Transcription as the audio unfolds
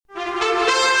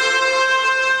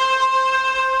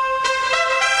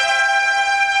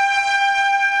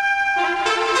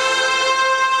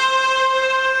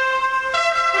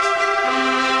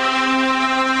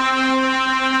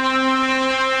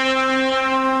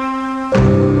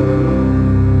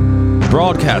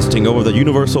Broadcasting over the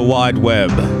Universal Wide Web,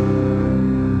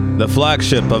 the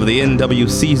flagship of the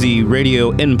NWCZ radio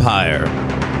empire.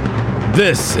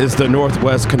 This is the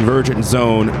Northwest Convergence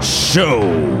Zone Show.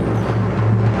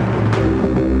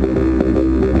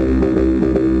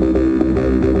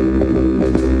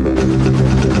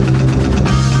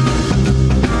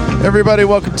 Everybody,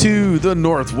 welcome to the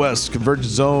Northwest Convergence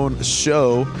Zone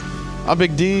Show. I'm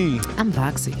Big D. I'm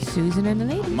Foxy. Susan and the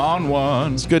lady. I'm on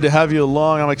one. It's good to have you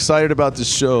along. I'm excited about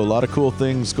this show. A lot of cool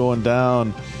things going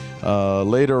down.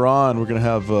 Later on, we're going to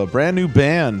have a brand new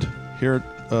band here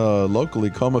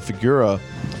locally, Coma Figura.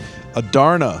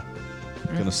 Adarna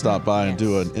going to stop by and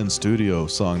do an in-studio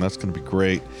song. That's going to be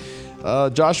great.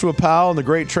 Joshua Powell and the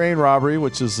Great Train Robbery,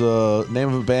 which is the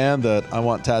name of a band that I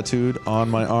want tattooed on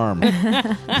my arm. But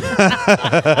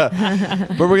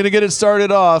we're going to get it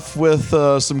started off with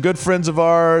some good friends of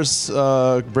ours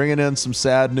bringing in some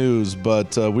sad news.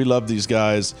 But we love these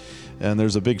guys, and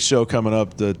there's a big show coming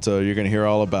up that you're going to hear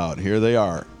all about. Here they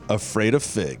are, Afraid of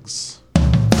Figs.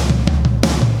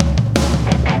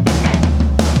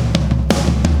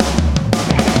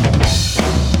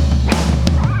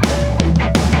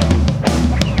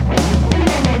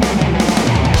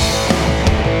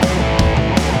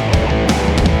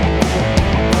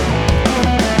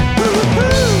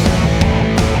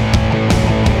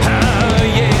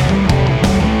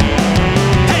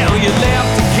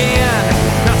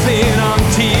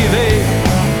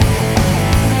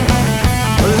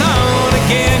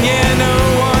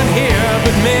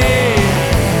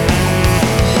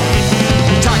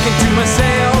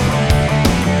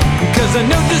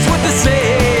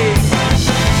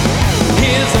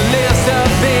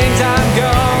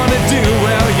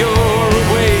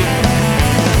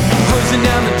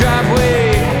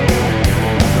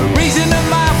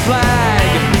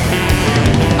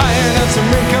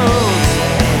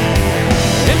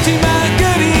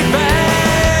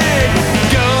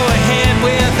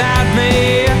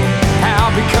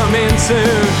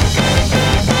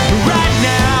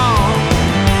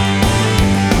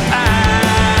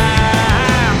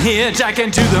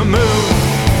 Hitchhiking to the moon,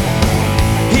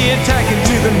 hitchhiking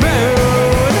to the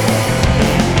moon.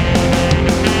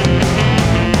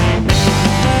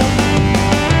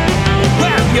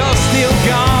 Well, you're still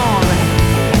gone,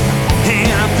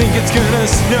 and I think it's gonna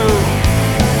snow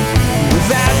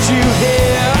without you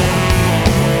here.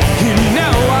 You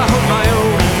know I hold my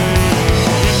own.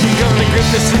 I'm gonna grip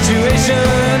the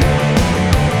situation,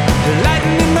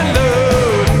 lightening my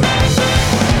load,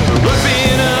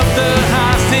 roughing up the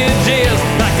hostages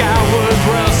like I was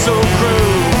Russell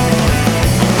Crowe,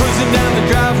 cruising down the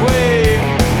driveway,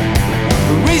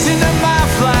 raising up my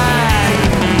flag,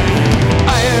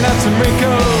 iron out some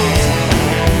wrinkles,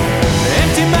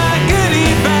 empty my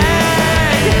goodie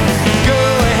bag. Go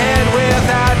ahead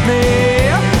without me,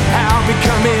 I'll be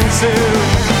coming soon.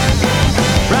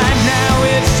 Right now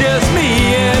it's just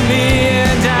me and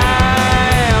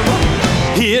I'm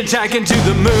hitchhiking to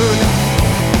the moon,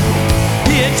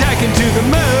 hitchhiking to the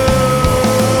moon.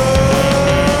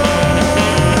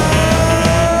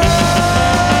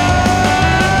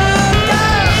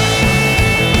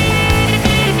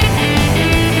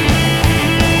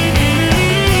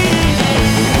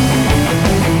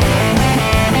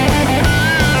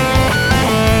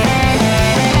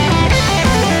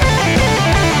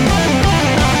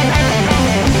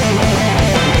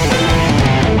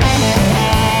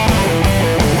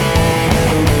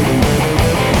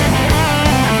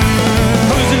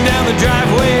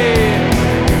 Driveway,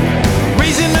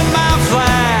 raising up my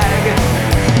flag,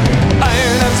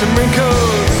 iron out some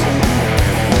wrinkles,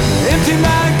 empty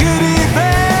my goodie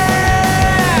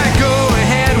bag. Go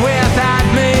ahead without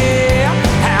me,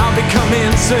 I'll be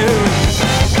coming soon.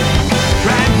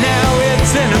 Right now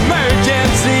it's an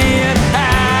emergency and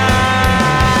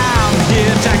I'm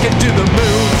hitchhiking to the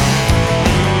moon,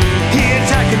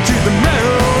 hitchhiking to the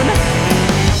moon,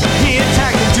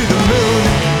 hitchhiking to the moon.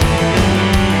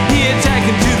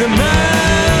 Hitchhiking to the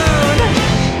moon,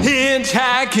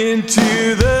 hitchhiking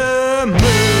to the moon.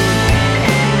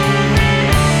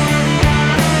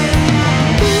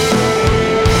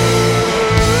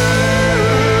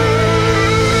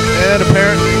 And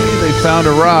apparently they found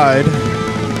a ride.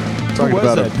 Talking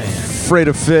about Afraid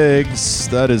of Figs.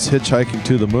 That is Hitchhiking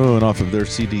to the Moon off of their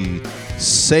CD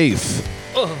Safe.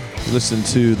 Listen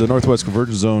to the Northwest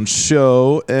Convergence Zone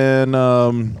show, and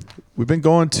we've been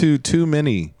going to too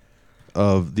many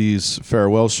of these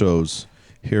farewell shows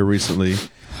here recently,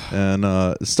 and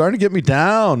it's starting to get me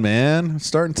down, man. It's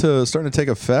starting to take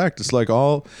effect. It's like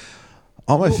all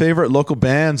my favorite local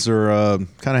bands are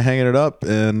kind of hanging it up.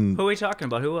 And who are we talking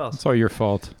about? Who else? It's all your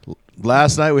fault.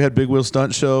 Last night we had Big Wheel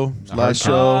Stunt Show. Last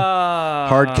show.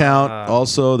 Hard Count.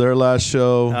 Also their last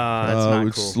show.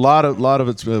 That's not cool. A lot of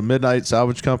it's Midnight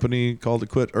Salvage Company called it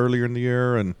quit earlier in the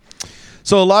year, and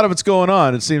so a lot of it's going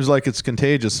on. It seems like it's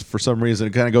contagious for some reason.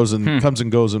 It kind of goes and comes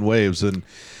and goes in waves, and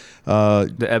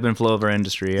the ebb and flow of our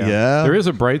industry. Yeah. There is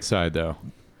a bright side though.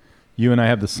 You and I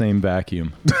have the same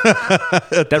vacuum.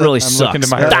 That really I'm sucks. looking to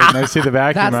my right and I see the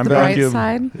vacuum. That's I'm the bright vacuum.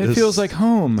 side. It feels like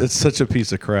home. It's such a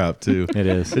piece of crap too. It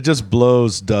is. It just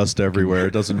blows dust everywhere.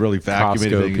 It doesn't really vacuum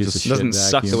Costco anything. It piece of just shit. Doesn't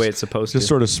suck the vacuum. way it's supposed just to.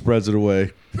 sort of spreads it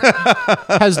away.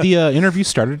 Has the interview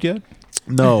started yet?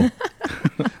 No.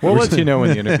 We'll let you know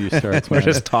when the interview starts. We're man.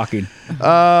 just talking.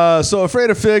 So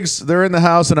Afraid of Figs, they're in the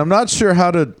house, and I'm not sure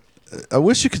how to. I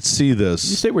wish you could see You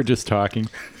this. say we're just talking.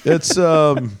 It's.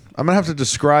 I'm gonna have to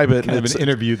describe it. Kind of It's- an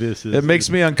interview. This is. It makes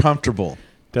me uncomfortable.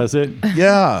 Does it?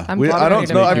 Yeah, I'm I glad don't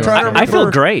we know. made I'm it. trying to remember. I feel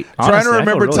great. Trying Honestly, to I feel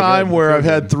remember really time good. where I've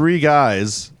had 3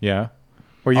 guys Yeah.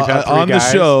 Where you've had on the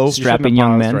guys. show. You shouldn't Strapping have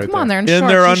young paused men. right Come on, there. they're in In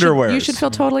shorts. their You should- underwears. You should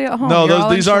feel totally at home. No, You're all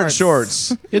these in aren't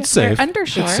shorts. It's They're safe.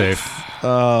 undershorts. It's safe.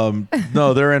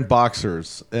 No, they're in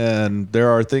boxers, and there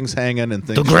are things hanging and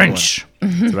things. The Grinch.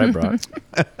 That's what I brought.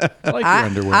 I like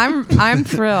your underwear. I'm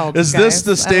thrilled. Is guys. this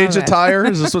the I stage love it. attire?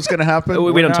 Is this what's going to happen?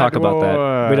 We don't not- talk about that.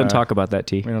 whoa, We don't talk about that,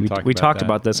 T. we don't talk We about talked that.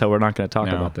 about this, how we're not going to talk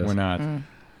no, about this. we're not.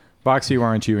 Boxy, why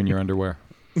aren't you in your underwear?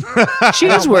 She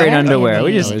is wearing wear underwear.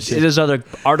 We any. just there's other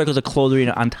articles of clothing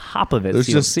on top of it. There's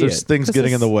so you'll just see there's it. things This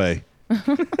getting in is- the way.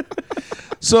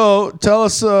 So tell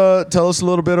us a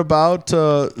little bit about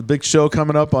the big show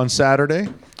coming up on Saturday.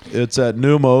 It's at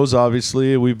Numos.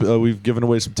 Obviously, we've given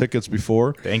away some tickets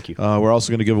before. Thank you. We're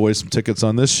also going to give away some tickets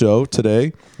on this show today.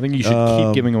 I think you should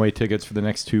keep giving away tickets for the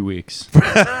next 2 weeks.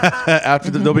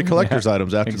 After there'll be collector's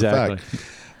items after Exactly. the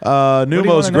fact. do you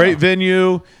Numos, wanna great know?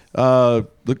 venue.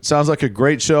 Sounds like a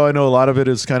great show. I know a lot of it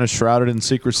is kind of shrouded in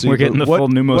secrecy. We're getting but the full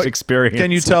Numos experience.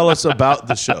 Can you tell us about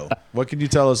the show? What can you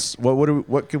tell us?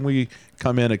 What can we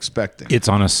come in expecting? It's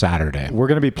on a Saturday. We're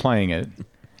going to be playing it.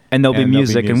 And there'll be And there'll be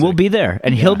music, and music. we'll be there,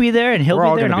 and he'll be there, and he'll We're be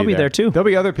all there, and gonna I'll be there too. There'll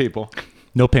be other people.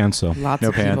 No pants, though. Lots No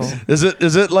of pants. people.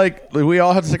 Is it like we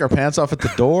all have to take our pants off at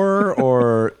the door,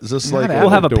 or is this like at We'll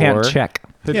the have a door. pant check.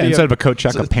 There'd Yeah, be instead a- of a coat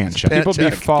check, a pant check. pant People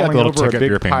check. be falling Got a little over a ticket for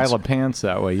your big pants. pile of pants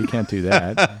that way. You can't do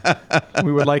that.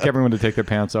 We would like everyone to take their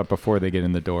pants off before they get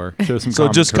in the door. Show some so?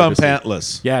 common Just come courtesy.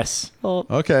 pantless. Yes. Well,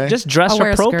 Okay. just dress I'll wear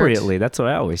a skirt. appropriately. That's what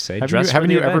I always say. Haven't Dress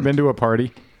you ever been to a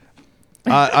party?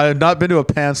 I have not been to a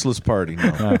pantsless party.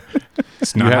 No.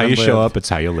 It's not how you haven't show lived. up, it's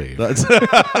how you leave. That's,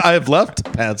 I have left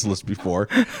pantsless before.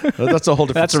 That's a whole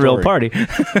different That's a story. real party.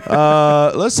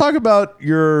 Let's talk about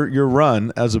your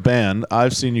run as a band.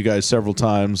 I've seen you guys several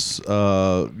times.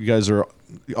 You guys you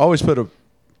always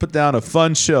put down a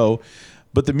fun show,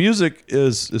 but the music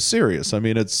is serious. I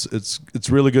mean, it's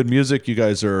really good music. You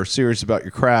guys are serious about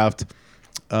your craft.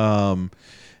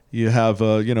 You have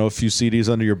a few CDs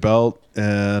under your belt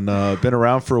and been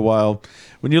around for a while.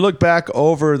 When you look back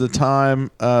over the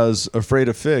time as Afraid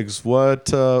of Figs, what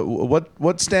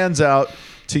stands out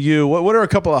to you? What are a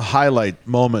couple of highlight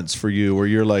moments for you where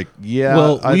you're like, yeah?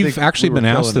 Well, I we've think actually we were been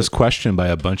asked killing this it. question by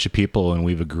a bunch of people, and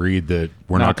we've agreed that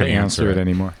we're not going to answer it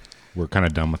anymore. We're kind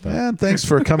of done with that. Man, thanks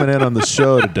for coming in on the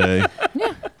show today.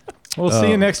 We'll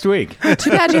see you next week. Too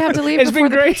bad you have to leave It's before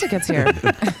been the great. pizza gets here.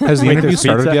 Has the Wait, interview there's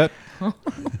started pizza? yet?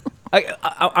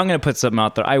 I'm going to put something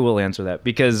out there. I will answer that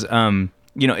because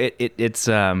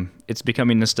it's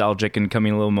becoming nostalgic and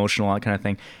becoming a little emotional, that kind of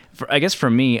thing. I guess for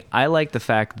me, I like the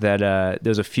fact that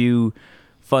there's a few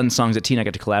fun songs that T and I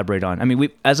got to collaborate on. I mean,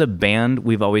 as a band,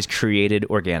 we've always created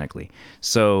organically.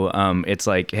 So it's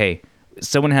like, hey,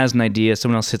 someone has an idea,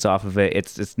 someone else hits off of it.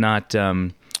 It's not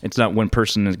one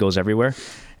person that goes everywhere.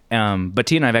 But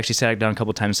T and I have actually sat down a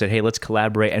couple times and said, hey, let's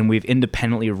collaborate. And we've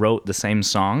independently wrote the same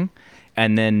song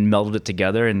and then melded it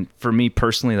together. And for me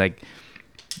personally, like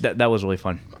that was really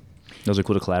fun. Those are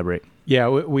cool to collaborate. Yeah,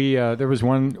 we there was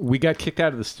one. We got kicked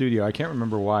out of the studio. I can't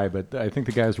remember why, but I think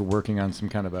the guys were working on some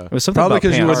kind of a. It was something Probably about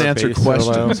because you pants. wouldn't answer bass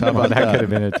solo. questions. How about that that? could have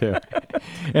been it too.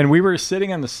 And we were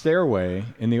sitting on the stairway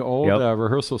in the old Yep.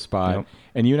 rehearsal spot, Yep.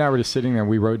 and you and I were just sitting there.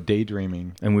 We wrote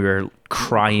 "Daydreaming," And we were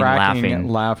crying, cracking,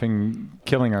 laughing.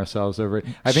 killing ourselves over it.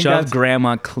 I think Shove that's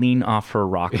grandma clean off her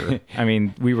rocker. I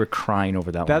mean, we were crying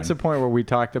over that that's the one. point where we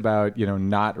talked about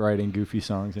not writing goofy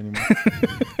songs anymore,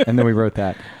 and then we wrote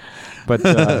that.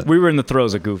 But We were in the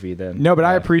throes of Goofy then. no, but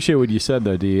I appreciate what you said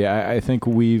though, D. I think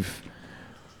we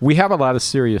have a lot of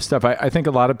serious stuff. I think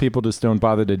a lot of people just don't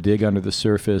bother to dig under the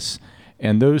surface.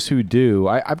 And those who do,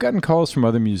 I've gotten calls from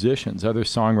other musicians, other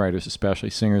songwriters, especially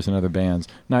singers in other bands.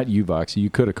 Not you, Vox. You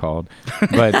could have called,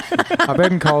 but I've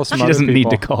gotten calls from She other doesn't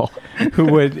people need to call. who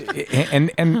would,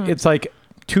 and it's like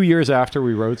 2 years after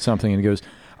we wrote something, and he goes,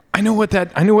 I know what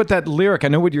that lyric, I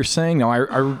know what you're saying now.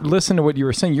 I listened to what you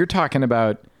were saying. You're talking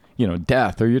about,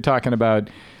 death, or you're talking about,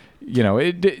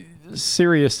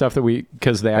 serious stuff that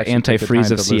because they actually antifreeze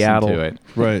took of the time Seattle. to listen to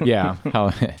it. Right. Yeah.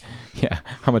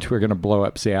 How much we're going to blow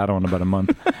up Seattle in about a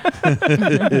month.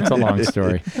 It's a long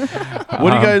story.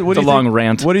 What do you guys? What It's do a you long think,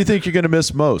 rant. What do you think you're going to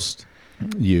miss most?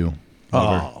 You.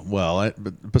 Oh well,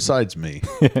 besides me.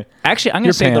 Actually, I'm going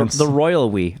Your to say pants. the royal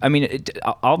we. I mean,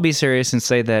 I'll be serious and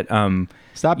say that.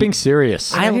 Stop being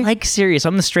serious. I like serious.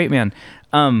 I'm the straight man.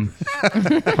 No, it's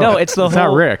the It's whole.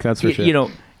 not Rick, that's for sure.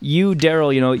 You,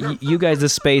 Daryl, you guys,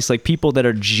 this space, like people that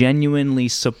are genuinely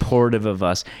supportive of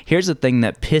us. Here's the thing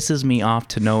that pisses me off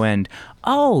to no end.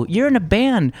 Oh, you're in a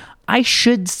band. I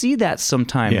should see that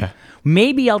sometime. Yeah.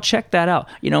 Maybe I'll check that out.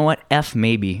 You know what? F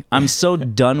maybe. I'm so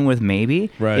done with maybe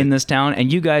Right. in this town,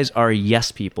 and you guys are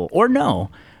yes people or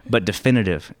no, but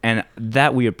definitive, and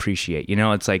that we appreciate.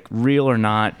 It's like real or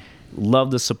not.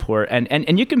 Love the support,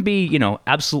 and you can be,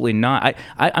 absolutely not.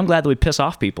 I'm glad that we piss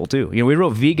off people too. We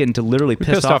wrote vegan to literally piss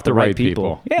pissed off the right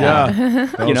people. Yeah,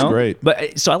 that was great.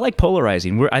 But so I like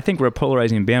polarizing. I think we're a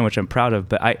polarizing band, which I'm proud of.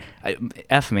 But I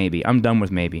F maybe. I'm done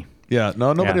with maybe. Yeah,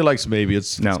 no, nobody Yeah. likes maybe.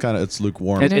 It's kind of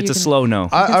lukewarm. It's a slow no.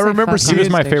 I remember He was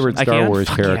my favorite I Star can? Wars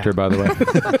Fuck character, yeah. by the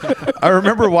way. I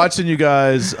remember watching you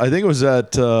guys. I think it was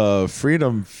at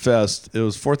Freedom Fest. It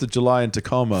was 4th of July in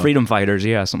Tacoma. Freedom fighters,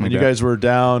 yeah, something And like you that. guys were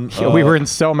down. We were in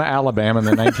Selma, Alabama in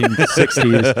the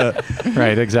 1960s.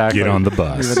 Right, exactly. Get on the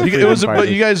bus.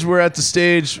 You guys were at the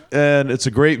stage, and it's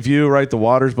a great view. Right, the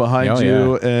water's behind Oh,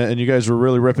 you, yeah. and you guys were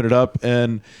really ripping it up.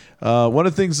 And one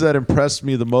of the things that impressed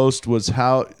me the most was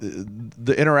how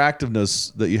the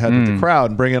interactiveness that you had with the crowd,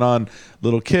 and bringing on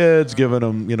little kids, giving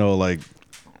them,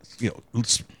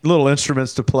 little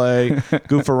instruments to play,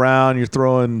 goof around. You're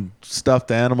throwing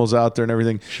stuffed animals out there and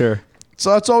everything. Sure. So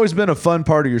that's always been a fun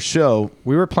part of your show.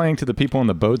 We were playing to the people on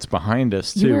the boats behind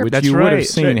us too, which That's you would have right.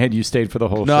 seen had you stayed for the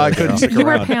whole show. No, I couldn't Daryl. stick You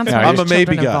wear around. pants. No, around I'm a children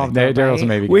maybe guy. involved, though, Daryl's a right?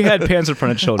 maybe. We had pants in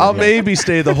front of children. I'll maybe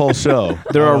stay the whole show.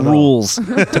 There I are don't know. rules to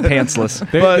pantsless.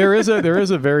 There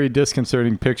is a very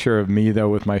disconcerting picture of me though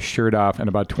with my shirt off and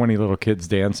about 20 little kids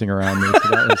dancing around me.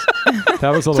 So that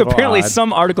was a So little apparently, odd.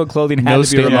 some article clothing had No to be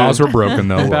state removed. laws were broken,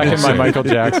 though. Back we'll in my say. Michael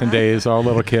Jackson days, all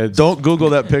little kids. Don't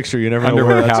Google that picture. You never know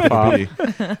Underwear where that's half going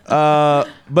to be.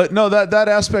 But no, that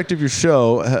aspect of your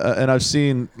show, and I've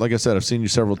seen, like I said, I've seen you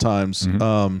several times.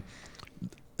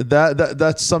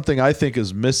 That's something I think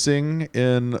is missing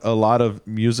in a lot of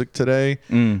music today.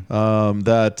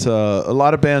 That a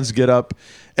lot of bands get up,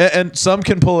 and some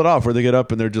can pull it off, where they get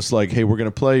up and they're just like, "Hey, we're going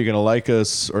to play. You're going to like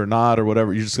us or not or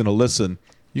whatever. You're just going to listen."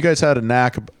 You guys had a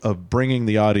knack of bringing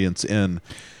the audience in.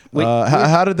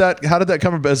 How did that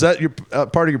come about? Is that your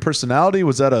part of your personality?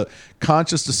 Was that a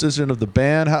conscious decision of the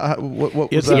band? What was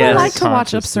It's that? Yeah. I Yes. like to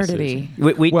watch Conscious absurdity.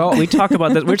 We talked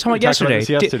about this. We were talking about yesterday.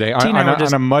 Yesterday Tina and I were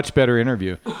just- on a much better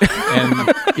interview,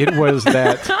 and it was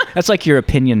that. That's like your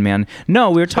opinion, man.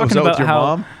 No, we were talking that with about your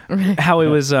mom? how it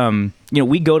was.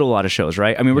 We go to a lot of shows,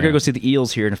 right? I mean, we're gonna go see the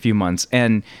Eels here in a few months,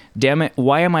 and damn it,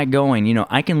 why am I going?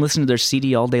 I can listen to their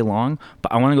CD all day long,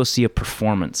 but I want to go see a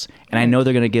performance, and I know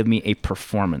they're gonna give me a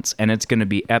performance, and it's gonna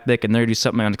be epic, and they're gonna do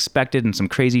something unexpected and some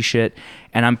crazy shit,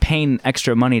 and I'm paying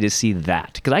extra money to see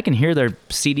that because I can hear their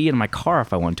CD in my car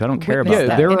if I want to. I don't care about Yeah,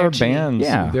 that. there are energy. bands.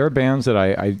 Yeah. There are bands that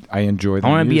I enjoy. I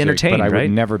wanna be music, entertained, but I right?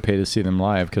 would never pay to see them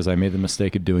live because I made the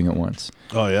mistake of doing it once.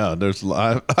 Oh yeah,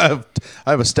 I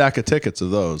have a stack of tickets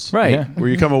of those. Right. Yeah. Where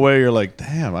you come away, you're like,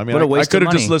 damn. I mean, What a I waste could of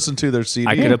have just money. listened to their CD.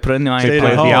 I could have put in the Stayed at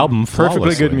Played home. the album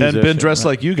Perfectly good flawlessly. music. and been dressed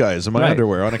like you guys in my Right.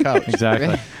 underwear on a couch.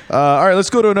 Exactly. All right, let's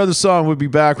go to another song. We'll be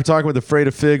back. We're talking with Afraid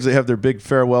of Figs. They have their big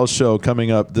farewell show coming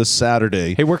up this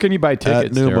Saturday Hey, where can you buy at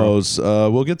tickets? Daryl?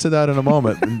 Numos. We'll get to that in a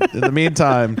moment. In the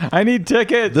meantime, I need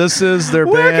tickets. this is their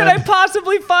Where band. can I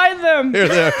possibly find them? Here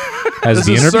they are. Has This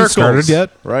the is interview Circles, started yet?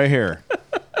 Right here.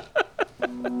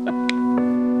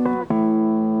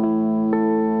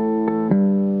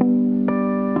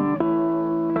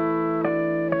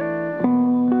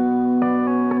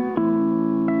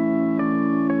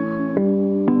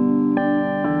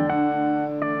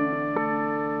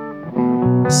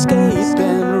 Escape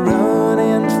and run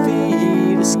and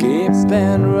feed, escape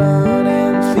and run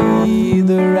and feed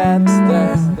the rats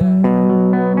that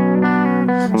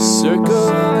circle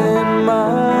in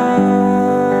my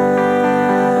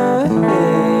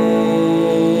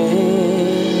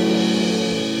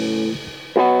head.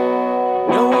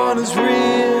 No one is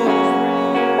real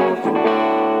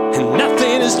and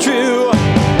nothing is true.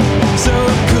 So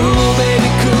cool, baby,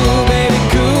 cool, baby,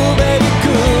 cool, baby,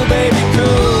 cool, baby,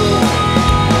 cool.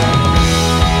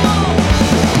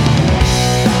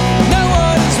 No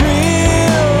one is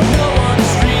real. No one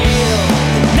is real.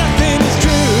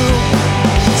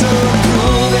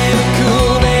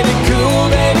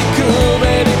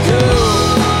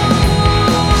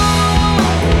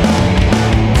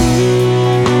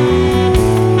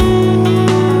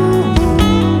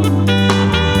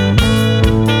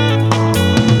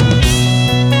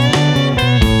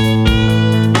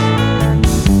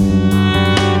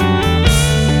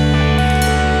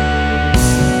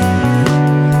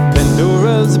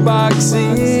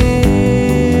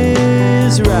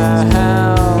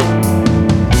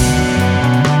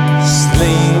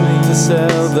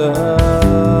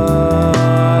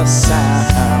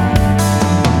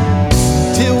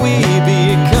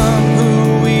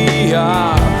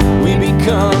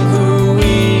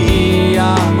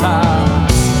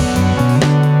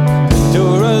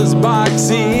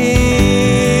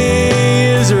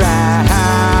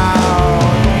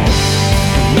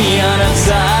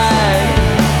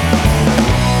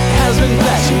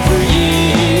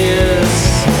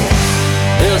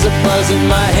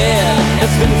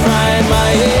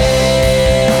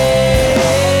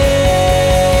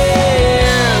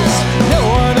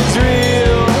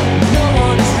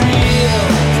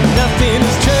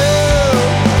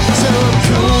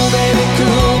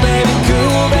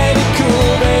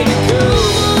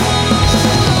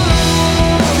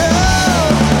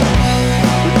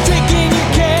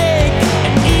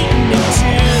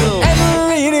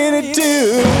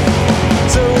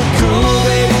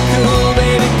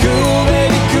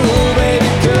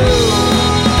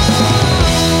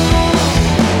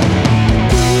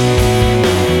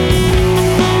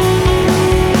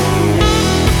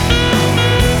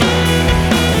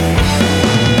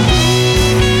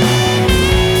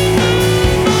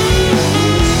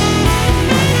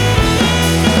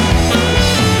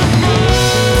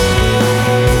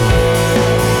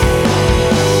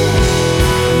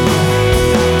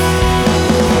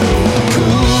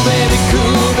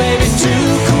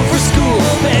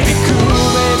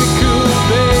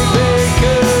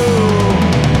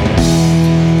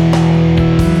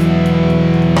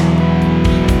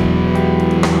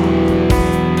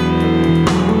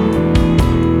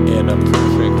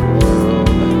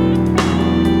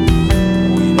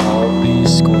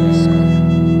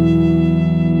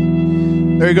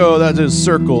 you go. That is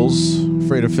Circles,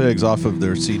 Afraid of Figs, off of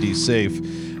their CD Safe.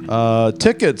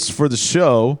 Tickets for the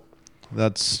show,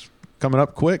 that's coming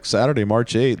up quick, Saturday,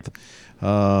 March 8th.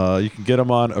 You can get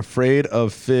them on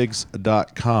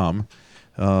afraidoffigs.com.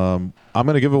 I'm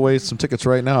going to give away some tickets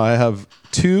right now. I have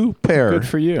 2 pair. Good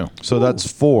for you. So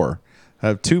that's 4. I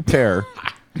have 2 pair.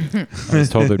 I was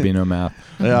told there'd be no math.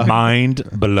 Yeah. Mind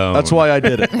blown. That's why I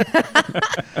did it.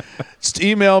 Just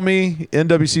email me,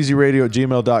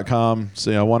 nwczradio@gmail.com.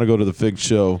 Say I want to go to the Fig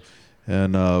Show,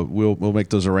 and we'll make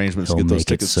those arrangements to get those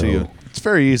tickets to you. It's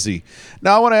very easy.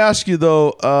 Now I want to ask you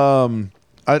though.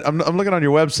 I'm looking on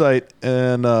your website,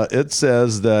 and it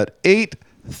says that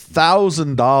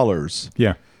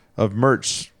 $8,000 of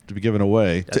merch to be given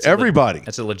away to everybody.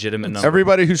 That's a legitimate number.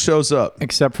 Everybody who shows up,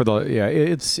 Except for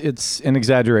it's an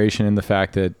exaggeration in the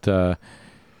fact that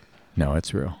no,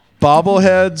 it's real.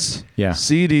 bobbleheads, Yeah.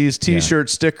 CDs,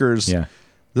 T-shirts, stickers. Yeah.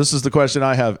 This is the question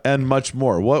I have, and much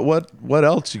more. What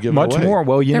else you give away? Much more.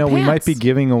 Well, Their we might pants. be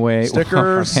giving away Stickers.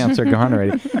 Our pants are gone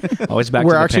already. Always back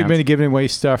We're to the actually pants. going to be giving away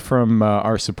stuff from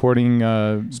our supporting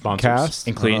Sponsors. cast,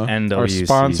 including NWCZ. our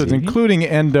sponsors, including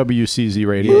NWCZ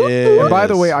Radio. Yes. And by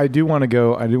the way, I do want to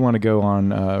go on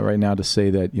right now to say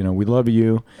that we love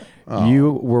you.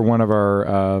 You were one of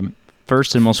our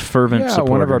first and most fervent supporters.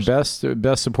 one of our best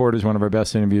supporters, one of our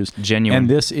best interviews. Genuine. And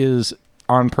this is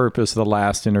on purpose the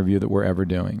last interview that we're ever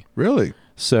doing. Really?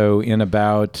 So in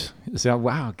about I knew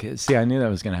that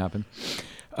was going to happen.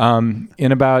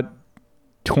 In about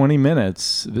 20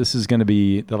 minutes, this is going to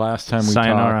be the last time we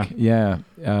Sayonara. talk. Yeah,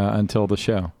 until the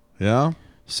show. Yeah.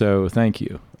 So thank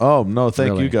you. Oh no,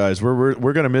 thank Really. you guys.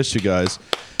 We're gonna miss you guys,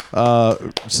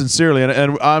 sincerely,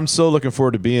 and I'm so looking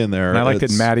forward to being there. And I like that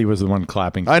It's- Maddie was the one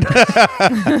clapping. I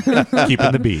know.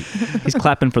 Keeping the beat. He's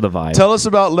clapping for the vibe. Tell us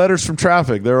about Letters from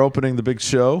Traffic. They're opening the big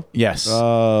show. Yes.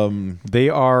 They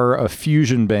are a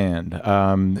fusion band.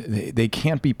 They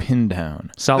can't be pinned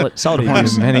down. solid They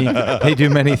horns. do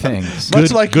many things.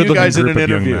 Much like you good-looking guys in group an of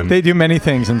young interview. men. They do many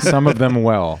things, and some of them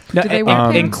well. No, Do they wear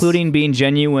pants? including being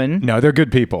genuine. No, they're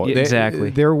good people. Yeah, exactly.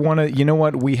 They're one of,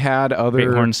 what, we had Great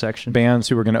other horn section. bands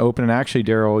who were going to open, and actually,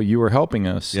 Daryl, you were helping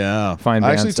us. Yeah, Find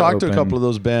I actually bands to talked to a open. couple of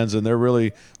those bands, and they're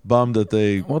really bummed that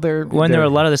they. Well, there When there were a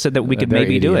lot of this said that we could they're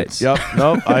maybe idiots. do it. Yep.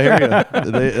 Nope. I hear you.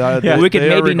 We could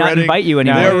they are maybe not regretting- invite you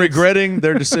anymore. They are regretting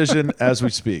their decision as we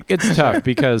speak. It's tough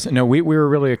because we were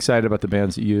really excited about the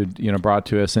bands that you brought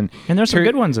to us, and And there's some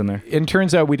good ones in there. It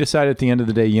turns out we decided at the end of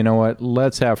the day, you know what?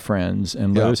 Let's have friends,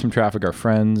 and Yeah. Letters from Traffic are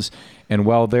friends. And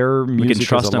while their music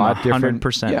trust is a them lot different,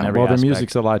 100% in yeah, every while their aspect.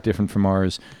 music's a lot different from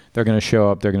ours, they're going to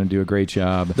show up. They're going to do a great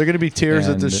job. They're going to be tears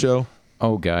at this And- show.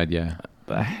 Oh God, yeah.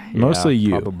 Yeah, Mostly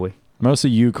you. probably. Mostly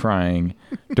you crying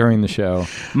during the show.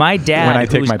 My dad, When I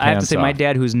take my I have to pants say, my off.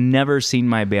 dad, who's never seen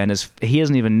my band, he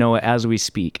doesn't even know it as we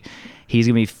speak. He's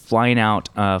gonna be flying out.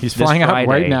 He's this flying out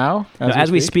Friday. right now? No,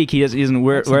 as we speak, he doesn't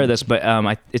aware of this, but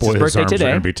it's Boy, his birthday arms are today.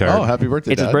 gonna be tired. Oh, happy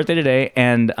birthday! It's his Dad. birthday today,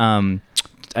 and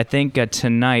I think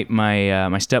tonight my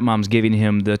my stepmom's giving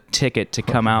him the ticket to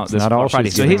come out this not all Friday,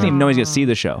 she's so he giving doesn't even know he's gonna see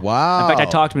the show. Wow. In fact, I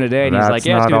talked to him today, and he's That's like,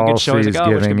 "Yeah, it's not gonna be a all good show." He's like, she's "Oh,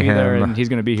 we're just gonna be giving there, him. and he's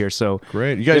gonna be here." So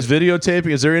Great. You guys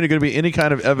videotaping? Is there going to be any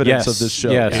kind of evidence of this show?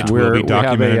 Yes. It We're- will be we have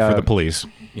documented a, for the police.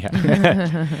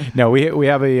 Yeah. No, we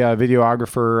have a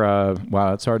videographer.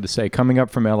 Wow, it's hard to say. Coming up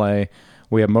from LA,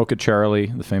 we have Mocha Charlie,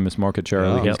 the famous Mocha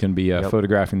Charlie. Yeah. He's going to be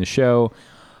photographing the show.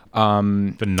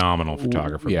 Phenomenal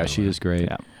photographer. Yeah, by the she way. is great.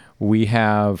 Yeah. We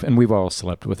have, and we've all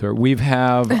slept with her. We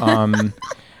have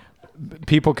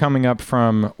people coming up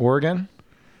from Oregon,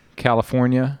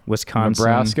 California, Wisconsin,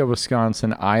 Nebraska,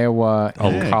 Wisconsin, Iowa,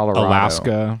 and Colorado.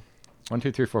 Alaska. 1,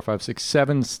 2, 3, 4, 5, 6,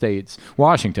 7 states.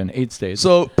 Washington, 8 states.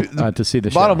 So to see the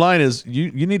bottom show. line is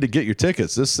you need to get your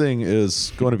tickets. This thing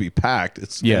is going to be packed.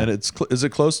 Is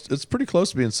it close? It's pretty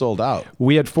close to being sold out.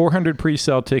 We had 400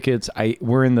 pre-sale tickets.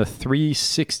 We're in the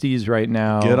 360s right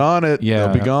now. Get on it. Yeah.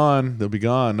 They'll be gone. They'll be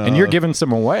gone. And you're giving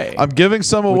some away. I'm giving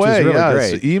some Which is away. really Yeah,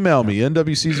 great. so email me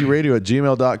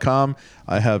nwczradio@gmail.com.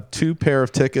 I have 2 pair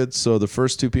of tickets. So the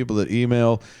first 2 people that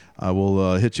email, I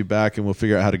will hit you back, and we'll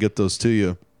figure out how to get those to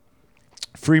you.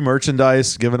 Free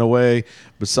merchandise given away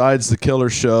besides the killer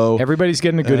show. Everybody's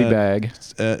getting a goodie bag.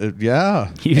 Yeah.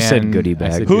 You said And goodie I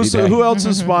bag. said goodie bag. Who else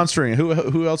is sponsoring?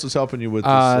 Who else is helping you with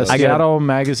this? Seattle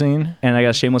Magazine. And I got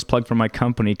a shameless plug for my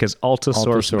company because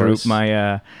Altasource Group, Altasource.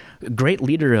 my great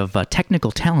leader of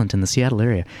technical talent in the Seattle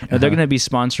area, they're going to be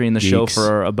sponsoring the show Geeks.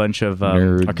 for a bunch of our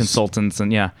Nerds. consultants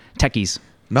and techies,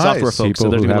 Nice. software folks. So People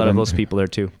there's who going to be a lot of haven't- those people there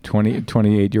too.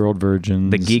 28-year-old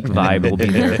virgins. The geek vibe will be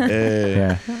there. Hey.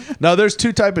 Yeah. Now there's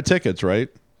 2 type of tickets, right?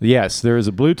 Yes, there is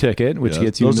a blue ticket, which Yeah,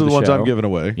 gets you those into are the ones show. I'm giving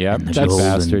away. Yep, And the that golden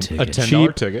bastard. ticket. A $10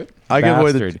 Cheap ticket. I give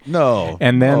away the bastard. no.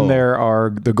 And then Oh. there are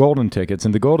the golden tickets,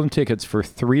 and the golden tickets for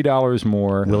 $3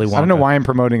 more. Willy I don't know Wonka. why I'm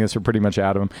promoting this. We're pretty much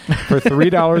out of them. For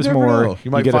 $3 never more, know.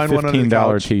 You might get a find one under the $15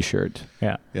 couch. T-shirt,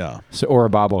 Yeah. Yeah. or a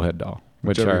bobblehead doll.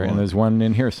 Whichever you And want. there's one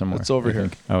in here somewhere. It's over I here.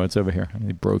 think. Oh, it's over here.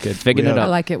 They broke it. Figging it I up.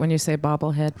 like it when you say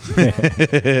bobblehead.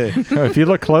 If you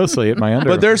look closely at my under.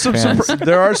 But there's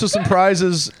there are some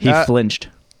prizes. He at- flinched.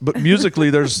 But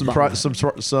musically, there's some.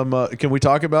 Can we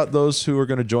talk about those who are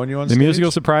going to join you on the stage?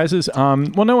 musical surprises. Well,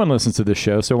 no one listens to this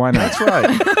show, so why not? That's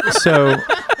right. So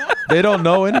They don't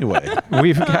know anyway.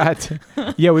 we've got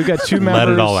two members. Let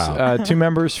it all out. 2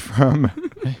 members from.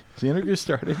 Is the interview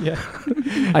started yet?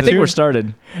 I think we're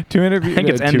started. 2 interviews. I think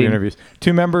it's 2 ending. interviews.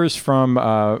 2 members from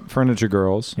Furniture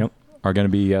Girls. Yep. Are going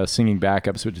to be singing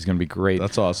backups, which is going to be great.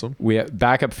 That's awesome. We have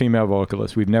backup female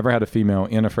vocalists. We've never had a female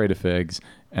in Afraid of Figs,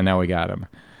 and now we got them.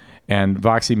 And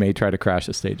Voxy may try to crash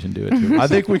the stage and do it too. I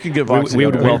think we can give Vox we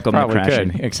would a- welcome the Probably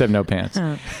crashing. could, except no pants.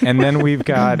 And then we've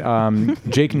got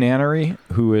Jake Nannery,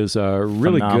 who is a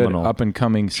really Phenomenal good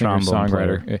up-and-coming trombone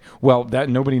singer-songwriter. Well, that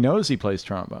nobody knows he plays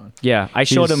trombone. Yeah, I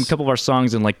showed him a He's- couple of our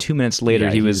songs, and like 2 minutes later,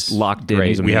 Yeah, he was he's locked in. great.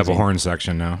 He's We have a amazing. horn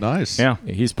section now. Nice. Yeah,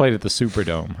 He's played at the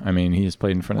Superdome. I mean, he's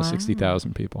played in front of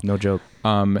 60,000 people. no joke.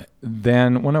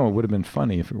 Then, well, no, it would have been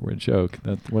funny if it were a joke.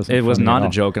 That wasn't. It was funny not at a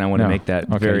all. joke, and I want to No. make that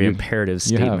Okay, very you- imperative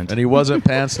you have. statement. And he wasn't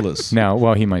pantsless. No,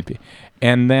 well, he might be.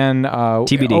 And then,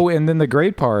 TBD. Oh, and then the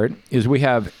great part is we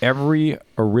have every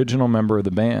original member of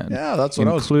the band. Yeah, that's what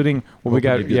I was including we hoping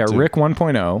got. you'd get Yeah, to. Rick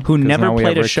 1.0, Who 'cause never now we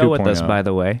played have a Rick show with us, 2.0. by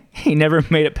the way. He never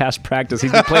made it past practice.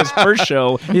 He's going to play his first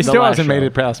show. He the still last hasn't made show.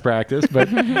 it past practice, but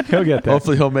he'll get there.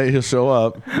 Hopefully he'll show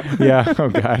up. Yeah. Oh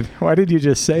God, why did you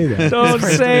just say that? Don't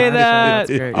say that.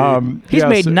 That's great. He's yeah,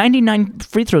 made so- 99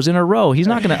 free throws in a row. He's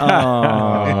not going to.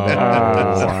 Oh,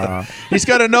 He's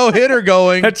got a no-hitter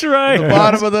going. That's right. The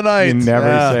bottom of the night. You never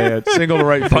say it. Single to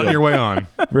right Putting field. your way on.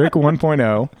 Rick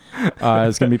 1.0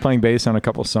 is going to be playing bass on a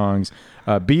couple songs.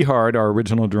 B Hard, our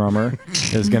original drummer,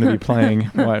 is going to be playing.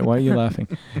 Why are you laughing?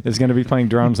 Is going to be playing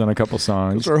drums on a couple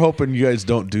songs. We're hoping you guys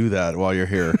don't do that while you're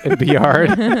here. B Hard.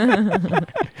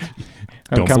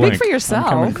 Don't Speak blink. for I'm yourself.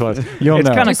 coming close. You'll It's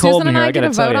know. kinda Do cold Susan in and here, I I get a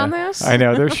gotta tell vote ya. on this? I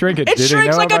know they're shrinking. It Did they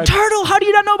shrinks know like a about- turtle. How do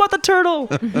you not know about the turtle?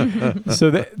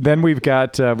 So then we've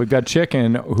got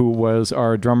Chicken, who was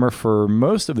our drummer for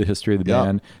most of the history of the Yeah.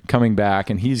 band, coming back,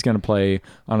 and he's going to play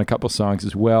on a couple songs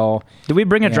as well. Did we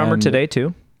bring a drummer And- today,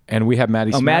 too? And we have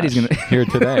Maddie Smash Maddie's gonna- here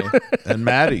today. And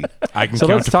Maddie. I can So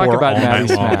count let's to talk 4 about all Maddie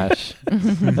night long. Smash.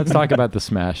 Let's talk about the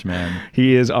Smash, man.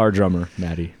 He is our drummer,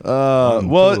 Maddie. Well,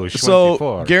 totally so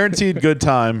 24. guaranteed good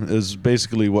time is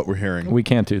basically what we're hearing. We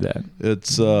can't do that.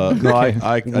 It's no,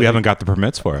 I We haven't got the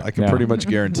permits for it. I can Yeah. pretty much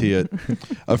guarantee it.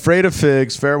 Afraid of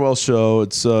Figs, farewell show.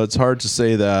 It's hard to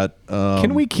say that.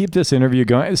 Can we keep this interview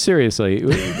going? Seriously,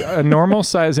 a normal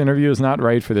size interview is not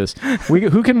right for this.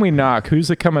 Who can we knock? Who's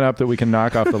coming up that we can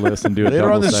knock off the list and do a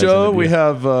Later on the double-size show, interview? we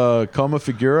have Coma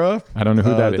Figura. I don't know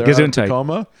who that is. They're Gives out it of in tight.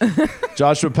 Tacoma.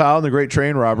 Joshua Powell and the Great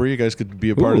Train Robbery. You guys could be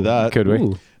a part of that. Could we?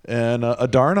 Ooh. And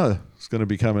Adarna is going to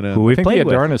be coming in. Who I we think the played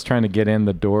with. Adarna's trying to get in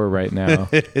the door right now.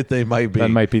 They might be.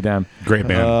 That might be them. Great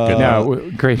band. Good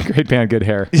No, great band, good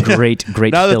hair. Great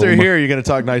Now that film. they're here, you're going to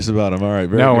talk nice about them. All right.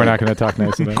 Very No, we're good. not going to talk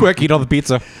nice about it. Quick, eat all the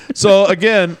pizza. So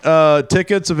again,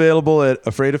 tickets available at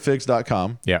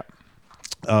afraidoffigs.com. Yeah.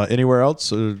 Anywhere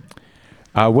else?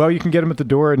 Well, you can get them at the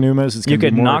door at Numa's. It's You gonna be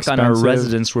could more knock on our expensive.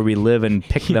 residence where we live and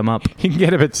pick them up. You can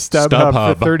get them at StubHub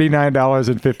StubHub. for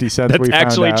 $39.50. That's we found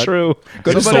actually out. true.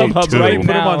 Go to Sold StubHub two. right Put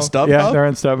them now. on StubHub? Yeah, they're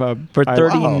on StubHub For I-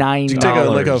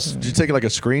 $39. Did you take like a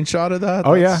screenshot of that?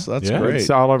 Oh yeah, That's Yeah. great. It's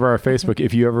all over our Facebook.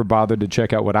 If you ever bothered to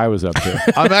check out what I was up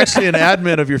to, I'm actually an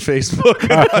admin of your Facebook.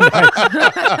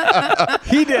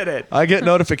 he did it. I get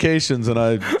notifications and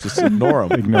I just ignore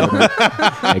them.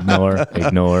 Ignore it.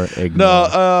 Ignore.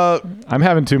 No, I'm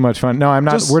having too much fun. No, I'm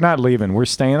not. Just- we're not leaving. We're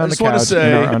staying I on the just want to couch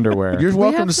say in our underwear. you're We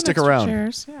welcome have to some stick extra around.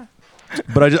 chairs, yeah.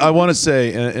 But I want to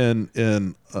say,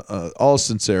 in all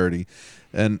sincerity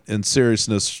and in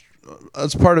seriousness,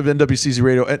 as part of NWCZ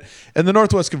Radio and the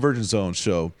Northwest Convergence Zone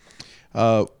show,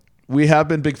 we have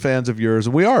been big fans of yours,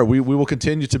 and we are. We will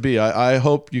continue to be. I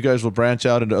hope you guys will branch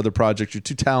out into other projects. You're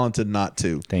too talented not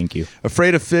to. Thank you.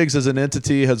 Afraid of Figs as an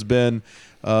entity has been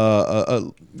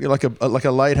like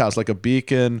a lighthouse, like a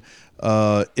beacon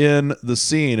in the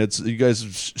scene. It's you guys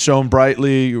have shone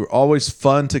brightly. You're always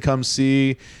fun to come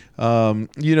see.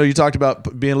 You talked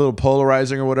about being a little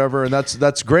polarizing or whatever, and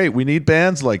that's great. We need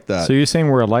bands like that. So you're saying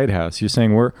we're a lighthouse? You're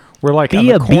saying we're like Be on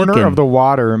the a corner beacon. of the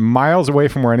water, miles away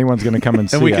from where anyone's going to come and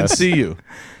see and we us. can see you.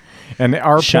 And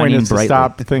our point Shining is to brightly.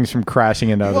 stop things from crashing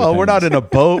into other Well, we're not things. in a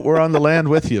boat. We're on the land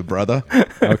with you, brother.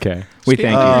 Okay. We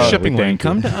thank Your you. shipping we lane. thank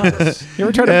Come to us. You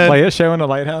ever try to play a show in a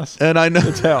lighthouse? And I know,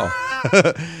 It's hell.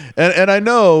 and I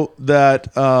know that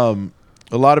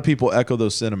a lot of people echo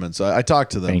those sentiments. I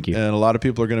talked to them. Thank you. And a lot of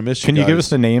people are going to miss you Can you give guys. us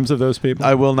the names of those people?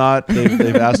 I will not.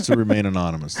 They've asked to remain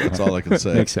anonymous. That's all I can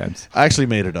say. Makes sense. I actually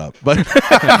made it up, but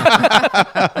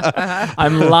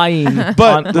I'm lying.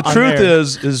 but the on truth air.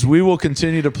 is we will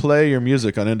continue to play your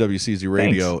music on NWCZ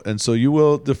Radio, and so you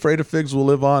will. The Afraid of Figs will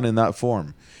live on in that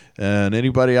form. And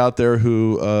anybody out there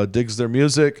who digs their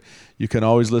music, you can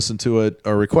always listen to it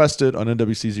or request it on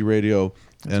NWCZ Radio,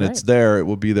 and it's there. It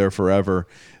will be there forever.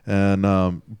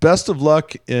 And best of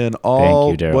luck in all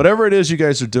Thank you, Daryl. whatever it is you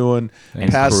guys are doing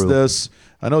And past crew. this.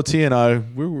 I know T and I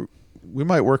we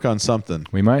might work on something,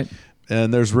 We might.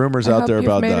 and there's rumors I out hope there you've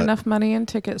about made that. enough money in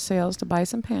ticket sales to buy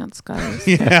some pants, guys.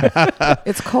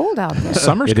 It's cold out there.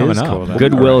 Summer's It coming is up. cold out.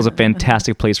 Goodwill is a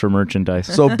fantastic place for merchandise.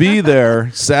 So be there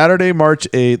Saturday, March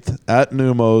 8th at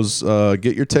Numos.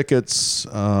 Get your tickets.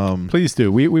 Please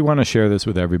do. We want to share this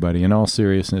with everybody. In all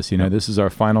seriousness, this is our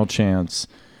final chance.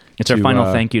 It's our to, final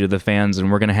thank you to the fans,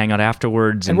 and we're going to hang out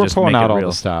afterwards and And we're just pulling make out it all real.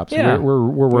 the stops. Yeah. We're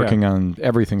working on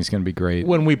everything's going to be great.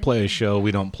 When we play a show,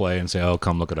 we don't play and say, "Oh,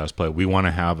 come look at us play." We want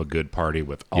to have a good party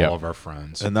with all of our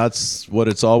friends. And that's what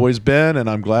it's always been, and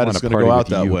I'm glad I it's wanna going to go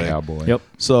party out with that you, way. cowboy. Yep.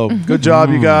 So good job,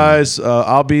 you guys.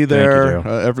 I'll be there.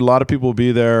 Daryl. A lot of people will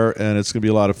be there, and it's going to be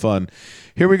a lot of fun.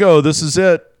 Here we go. This is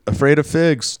it. Afraid of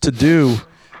Figs to do.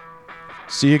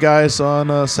 See you guys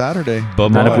on Saturday. Bye-bye.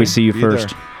 Not if we see you Be first.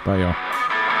 there. Bye, y'all.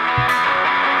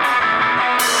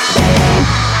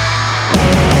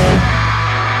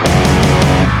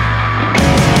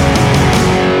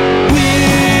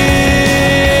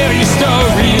 Will your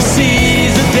story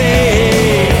sees the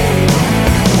day?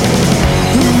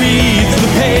 Who reads the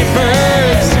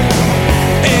papers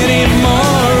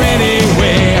anymore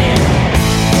anyway?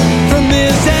 From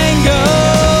this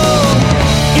angle,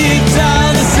 it's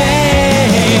all the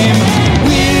same.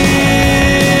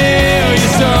 Will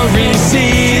your story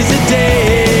sees the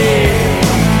day?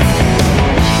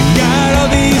 Got all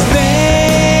these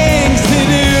things to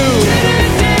do.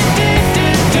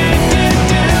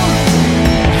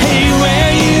 Hey,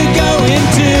 where you going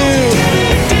to?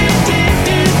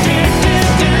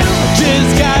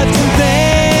 Just got some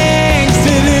things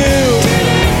to do.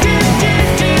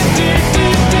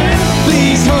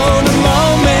 Please hold a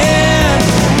moment.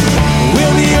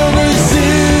 We'll be over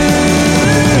soon.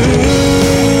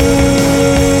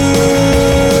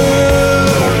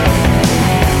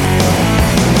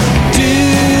 Do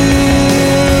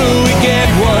we get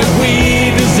what we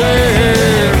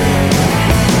deserve?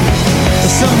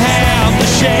 Some have the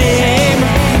shame,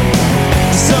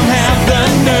 some have the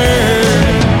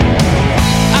nerve.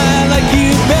 I like you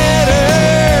better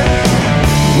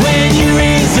when you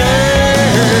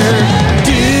reserve.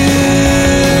 Do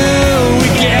we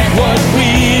get what we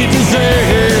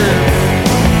deserve?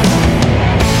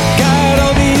 Got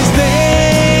all these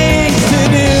things to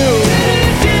do.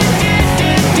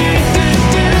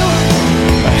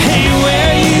 Hey,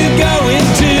 where you going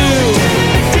to?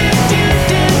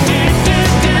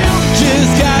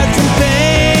 Just got some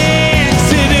things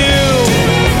to do.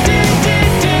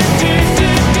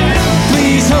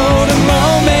 Please hold a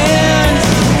moment.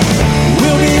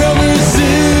 We'll be over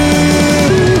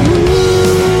soon.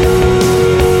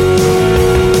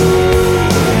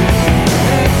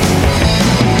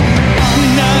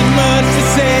 Not much to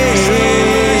say.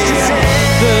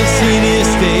 The scene is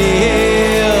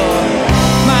stale.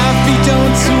 My feet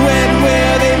don't sweat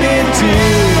where they've been to.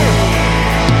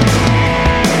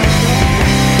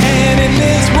 And in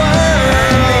this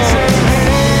world,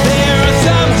 there are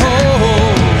some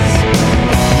holes.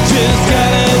 Just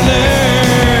gotta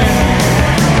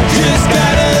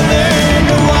learn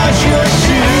to wash your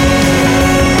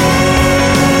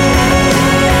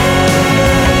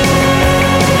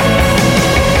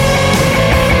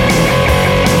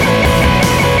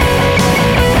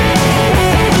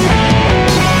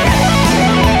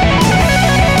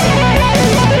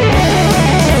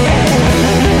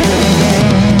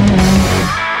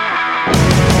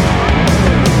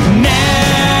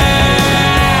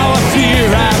Now I fear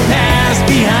I pass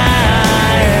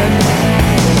behind.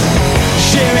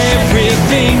 Share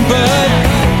everything but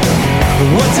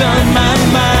what's on my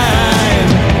mind.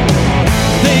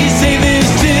 They say this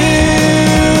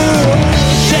too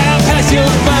shall pass,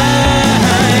 you'll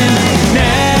find.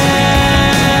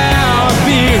 Now I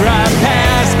fear I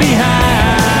pass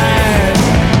behind.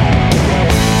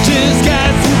 Just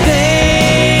got some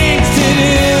things to do.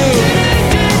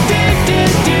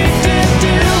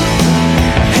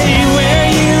 Hey, where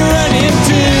you running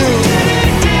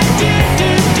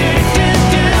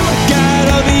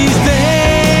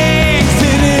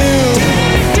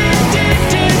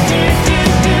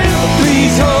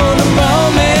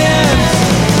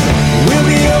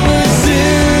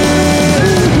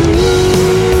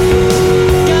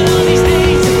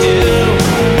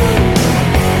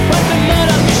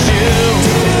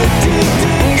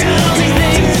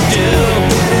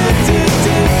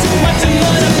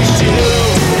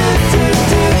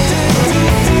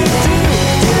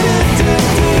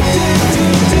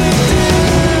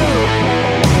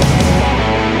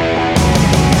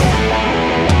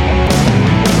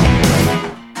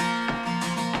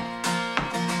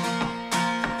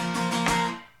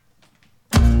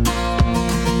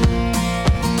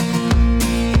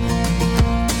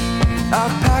I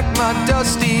packed my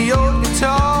dusty old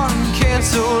guitar and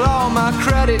canceled all my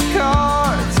credit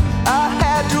cards. I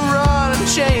had to run and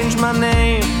change my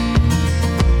name.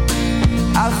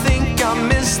 I think I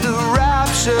missed the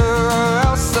rapture, or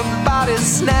else somebody's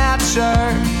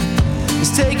snatcher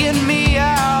is taking me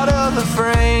out of the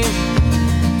frame.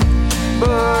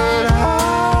 But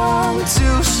I'm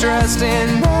too stressed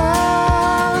and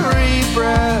I'm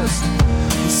repressed,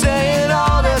 saying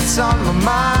all that's on my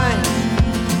mind.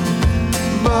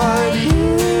 But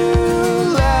you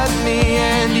let me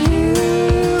and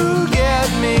you get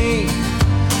me,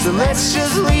 so let's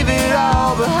just leave it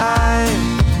all behind.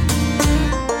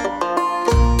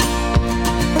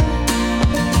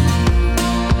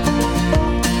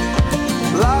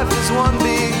 Life is one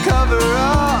big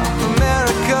cover-up.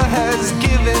 America has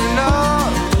given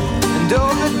up and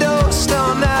overdosed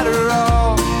on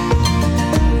Adderall.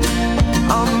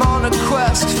 I'm on a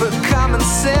quest for common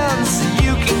sense.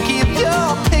 You can keep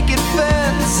your picket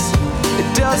fence.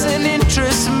 It doesn't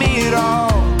interest me at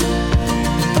all.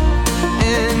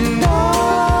 And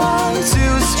I'm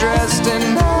too stressed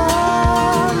and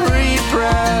I'm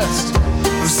repressed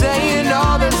from saying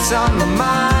all that's on my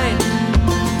mind.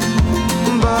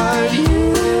 But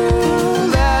you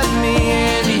let me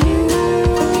and you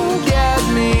get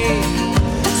me,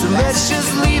 so let's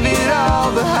just leave it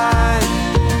all behind.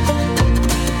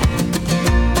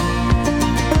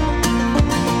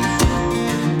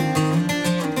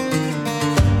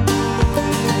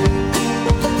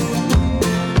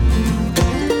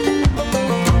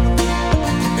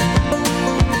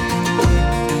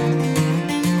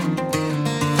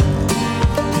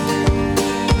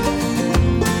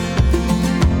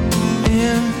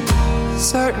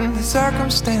 Certain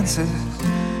circumstances,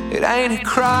 it ain't a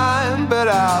crime, but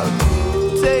I'll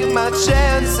take my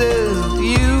chances with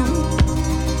you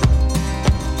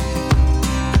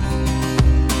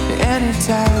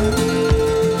anytime.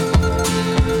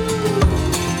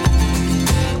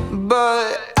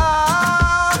 But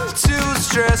I'm too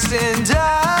stressed and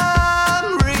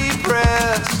I'm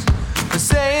repressed for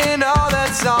saying all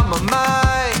that's on my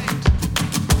mind.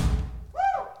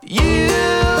 You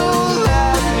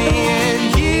left me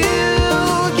and you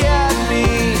get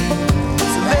me,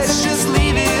 so let's just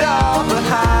leave it all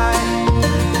behind.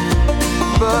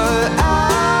 But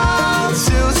I'm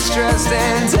too stressed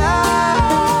and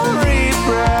I'm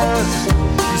repressed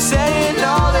from saying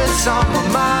all that's on my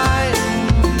mind.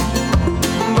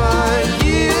 But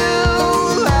you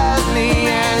left me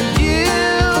and you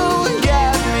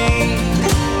get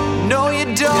me. No, you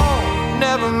don't,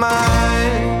 never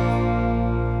mind.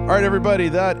 All right, everybody,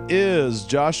 that is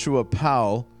Joshua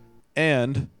Powell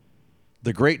and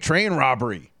the Great Train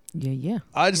Robbery. Yeah.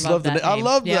 I just love that I name.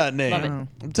 love Yep, that name. love it.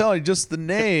 I'm telling you, just the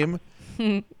name.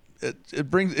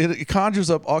 It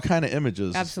conjures up all kind of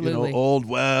images. Absolutely. You know, Old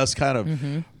West, kind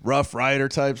of Rough Rider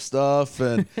type stuff,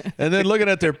 and then looking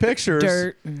at their pictures.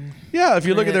 Dirt. Yeah, if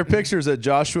you look at their pictures at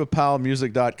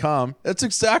joshuapowellmusic.com, that's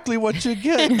exactly what you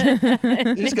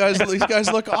get. These guys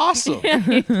look awesome.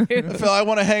 I feel I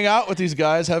want to hang out with these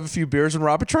guys, have a few beers, and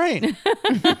rob a train.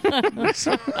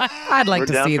 I'd like We're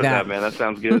to down see for that. man. That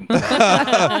sounds good.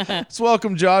 Let's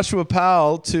welcome Joshua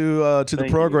Powell to the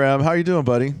Thank program. How you doing,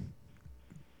 buddy?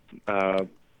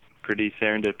 Pretty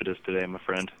serendipitous today, my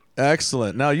friend.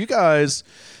 Excellent. Now, you guys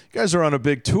are on a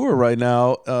big tour right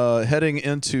now, heading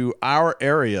into our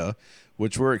area,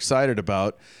 which we're excited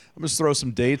about. I'm just throw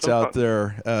some dates out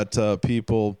there at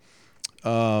people.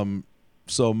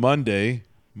 So Monday,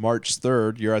 March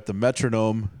 3rd, you're at the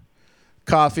Metronome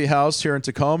Coffee House here in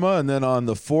Tacoma, and then on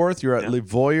the 4th, you're at Le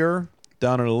Voyer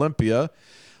down in Olympia.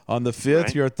 On the 5th,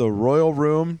 Right. you're at the Royal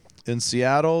Room in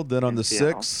Seattle. Then on the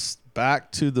Seattle. 6th,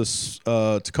 back to the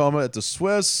Tacoma at the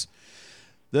Swiss.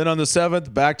 Then on the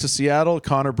 7th, back to Seattle,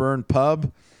 Connor Byrne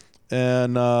Pub.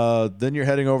 And then you're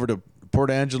heading over to Port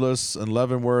Angeles and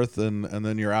Leavenworth, and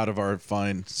then you're out of our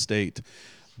fine state.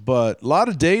 But a lot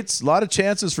of dates, a lot of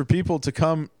chances for people to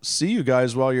come see you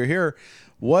guys while you're here.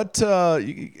 What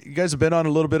you guys have been on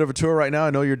a little bit of a tour right now. I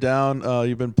know you're down.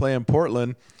 You've been playing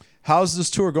Portland. How's this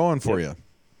tour going for you?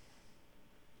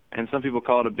 And some people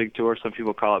call it a big tour. Some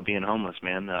people call it being homeless,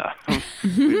 man.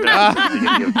 We've been at the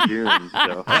beginning of June,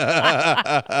 so.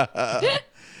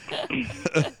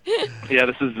 Yeah,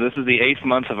 this is the 8th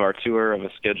month of our tour of a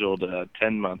scheduled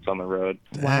 10 months on the road.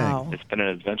 Wow. It's been an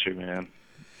adventure, man.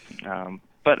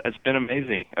 But it's been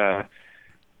amazing.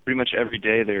 Pretty much every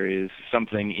day there is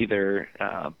something, either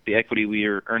the equity we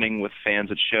are earning with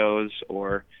fans at shows,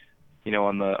 or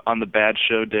on the bad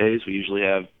show days we usually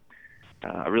have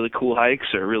really cool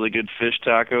hikes, or really good fish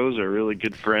tacos, or really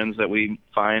good friends that we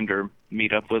find or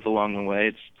meet up with along the way.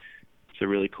 It's a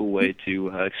really cool way to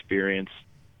experience.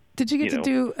 Did you get to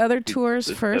do other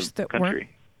tours first that weren't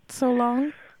so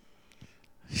long?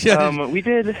 Yeah. We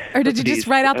did. Or did you just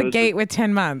right out the gate with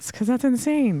 10 months? Because that's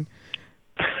insane.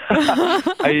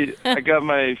 I got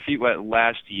my feet wet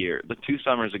last year. 2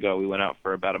 summers ago, we went out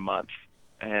for about a month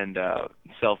and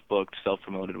self-booked,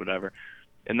 self-promoted, whatever.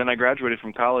 And then I graduated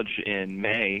from college in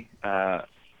May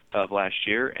of last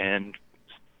year, and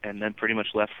then pretty much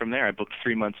left from there. I booked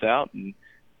 3 months out, and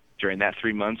during that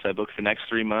 3 months, I booked the next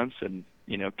 3 months, and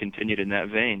continued in that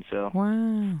vein. So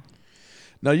wow.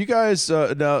 Now you guys,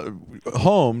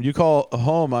 home. You call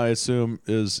home, I assume,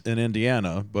 is in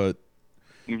Indiana, but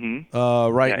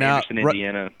right now, Anderson,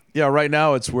 Indiana. Right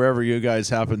now it's wherever you guys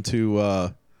happen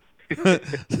to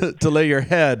to lay your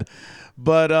head.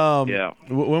 But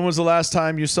when was the last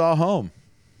time you saw home?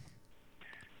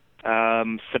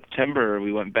 September.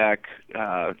 We went back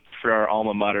for our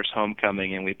alma mater's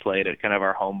homecoming, and we played at kind of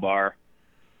our home bar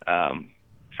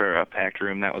for a packed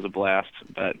room. That was a blast.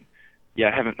 But yeah,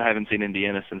 I haven't seen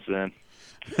Indiana since then.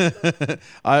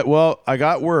 I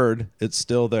got word it's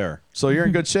still there, so you're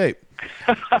in good shape.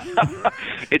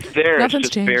 It's there. Nothing's it's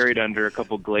just changed. buried under a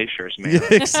couple glaciers, man.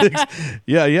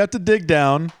 Yeah, you have to dig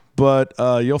down, but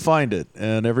you'll find it,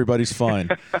 and everybody's fine.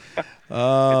 It's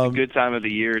a good time of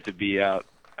the year to be out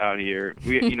here.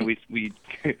 You're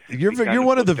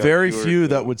one of the very few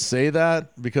that would say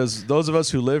that, because those of us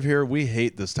who live here, we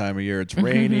hate this time of year. It's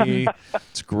rainy,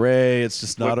 it's gray. It's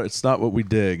just not. It's not what we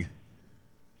dig.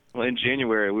 Well, in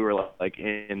January, we were like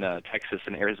in Texas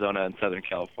and Arizona and Southern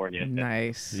California.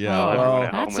 Nice. Yeah,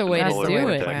 that's a way to do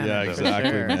it. Yeah,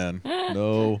 exactly, Sure. man.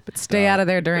 No, But stay out of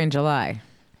there during July.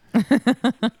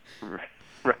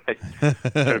 Right.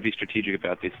 Got to be strategic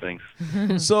about these things.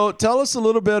 So tell us a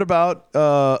little bit about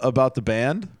the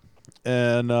band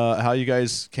and how you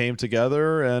guys came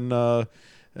together, and how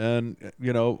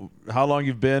long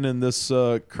you've been in this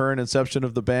current inception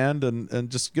of the band, and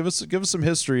just give us some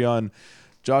history on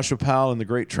Joshua Powell and the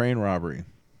Great Train Robbery.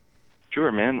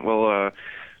 Sure, man. Well,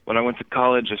 when I went to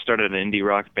college, I started an indie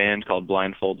rock band called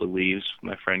Blindfolded Leaves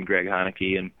with my friend Greg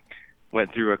Haneke, and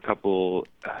went through a couple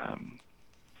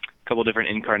different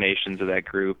incarnations of that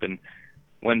group. And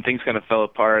when things kind of fell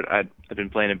apart, I'd been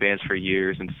playing in bands for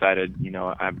years and decided,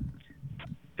 it'll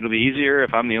be easier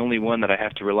if I'm the only one that I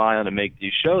have to rely on to make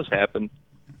these shows happen.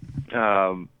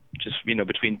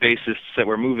 Between bassists that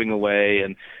were moving away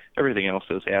and everything else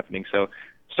that was happening. So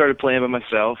started playing by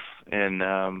myself and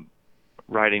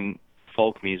writing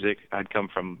folk music. I'd come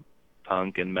from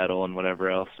punk and metal and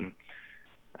whatever else. And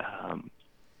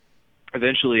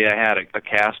eventually I had a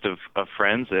cast of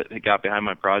friends that got behind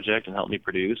my project and helped me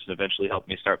produce, and eventually helped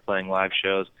me start playing live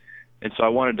shows. And so I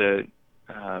wanted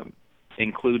to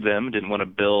include them. Didn't want to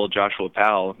bill Joshua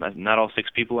Powell. Not all 6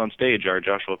 people on stage are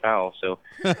Joshua Powell. So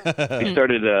we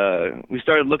started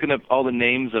looking up all the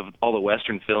names of all the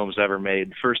Western films ever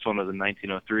made. The first one was in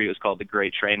 1903. It was called The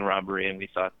Great Train Robbery, and we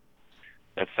thought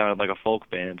that sounded like a folk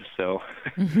band. So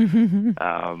we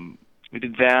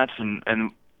did that,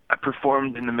 and I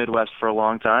performed in the Midwest for a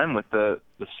long time with the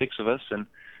 6 of us, and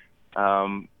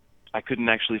I couldn't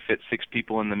actually fit 6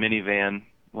 people in the minivan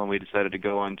when we decided to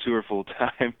go on tour full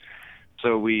time.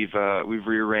 So we've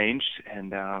rearranged,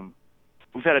 and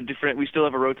we still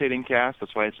have a rotating cast.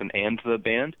 That's why it's an and to the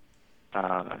band.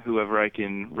 Whoever I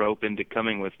can rope into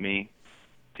coming with me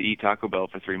to eat Taco Bell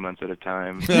for 3 months at a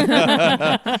time.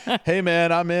 Hey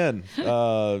man, I'm in.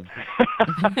 I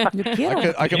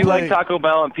If you like Taco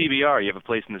Bell and PBR, you have a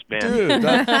place in this band. Dude,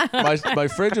 my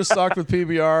fridge is stocked with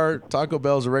PBR. Taco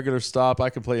Bell's a regular stop. I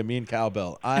can play a mean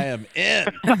cowbell. I am in.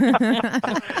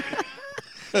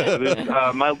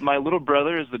 My little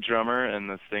brother is the drummer and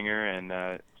the singer, and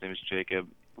his name is Jacob.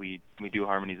 We do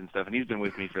harmonies and stuff, and he's been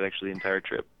with me for actually the entire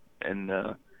trip. And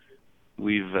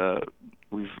we've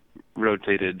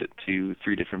rotated to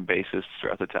 3 different bassists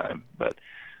throughout the time. But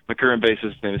my current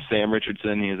bassist name is Sam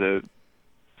Richardson. He was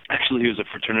a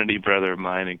fraternity brother of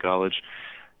mine in college,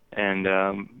 and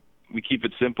we keep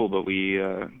it simple. But we've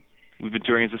been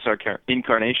touring as this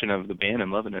incarnation of the band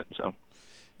and loving it. So.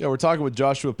 Yeah, we're talking with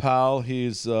Joshua Powell.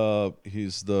 He's the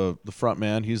front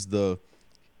man. He is the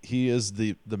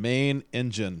main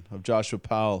engine of Joshua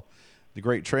Powell, the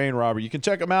Great Train Robbery. You can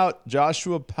check him out,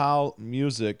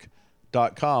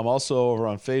 JoshuaPowellMusic.com. Also over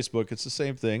on Facebook, it's the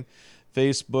same thing,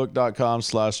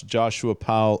 Facebook.com/Joshua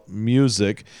Powell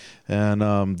Music, and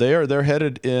they're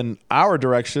headed in our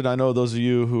direction. I know those of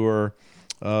you who are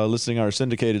listening to our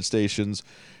syndicated stations,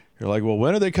 you're like, well,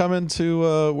 when are they coming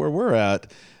to where we're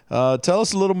at? Tell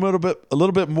us a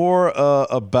little bit more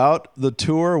about the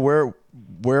tour.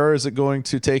 Where is it going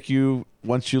to take you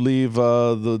once you leave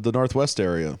the Northwest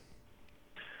area?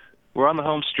 we're on the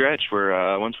home stretch.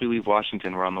 We're once we leave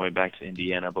Washington, we're on the way back to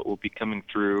Indiana, but we'll be coming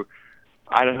through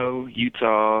Idaho,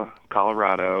 Utah,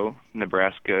 Colorado,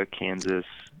 Nebraska, Kansas,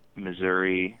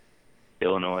 Missouri,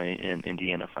 Illinois, and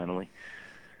Indiana finally.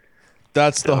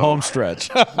 That's the home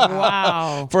stretch.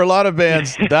 Wow. For a lot of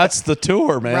bands, that's the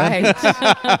tour, man.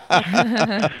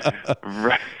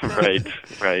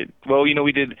 Right. Well, we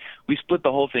split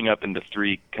the whole thing up into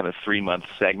 3-month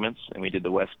segments, and we did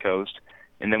the West Coast,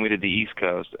 and then we did the East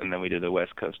Coast, and then we did the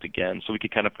West Coast again, so we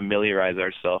could kind of familiarize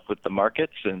ourselves with the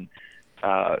markets and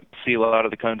see a lot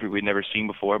of the country we'd never seen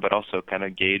before, but also kind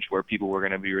of gauge where people were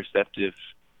going to be receptive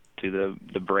to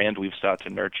the brand we've sought to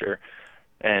nurture.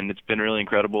 And it's been really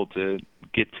incredible to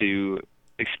get to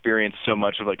experience so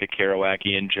much of like a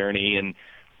Kerouacian journey and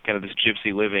kind of this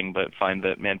gypsy living, but find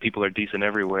that, man, people are decent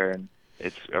everywhere, and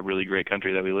it's a really great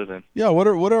country that we live in. Yeah, what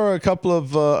are a couple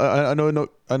of I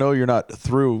know you're not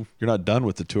through, you're not done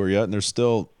with the tour yet, and there's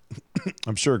still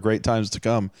I'm sure great times to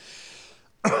come.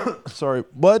 Sorry,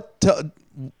 what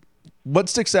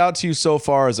sticks out to you so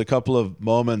far as a couple of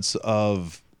moments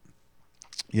of,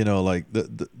 like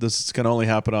this can only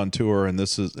happen on tour, and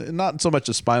this is not so much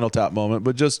a Spinal Tap moment,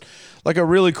 but just like a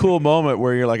really cool moment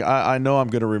where you're like, I know I'm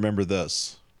going to remember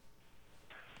this.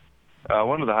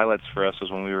 One of the highlights for us was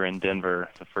when we were in Denver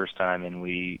the first time, and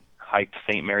we hiked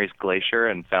St. Mary's Glacier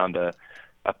and found a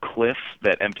cliff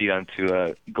that emptied onto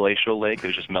a glacial lake. It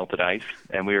was just melted ice,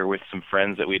 and we were with some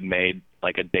friends that we'd made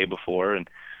like a day before, and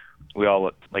we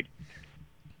all like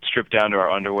stripped down to our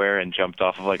underwear and jumped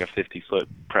off of like a 50-foot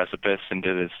precipice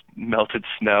into this melted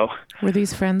snow. Were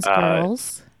these friends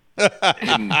girls? That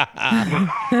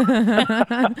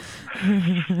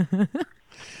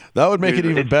would make it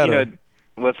even better.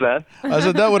 What's that? I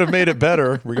said that would have made it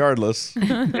better, regardless.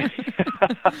 And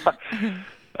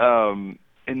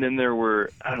then there were,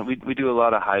 we do a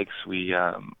lot of hikes. We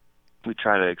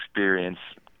try to experience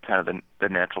kind of the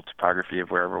natural topography of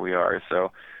wherever we are.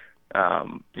 So,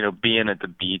 being at the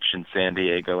beach in San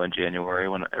Diego in January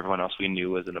when everyone else we knew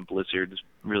was in a blizzard is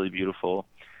really beautiful.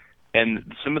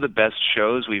 And some of the best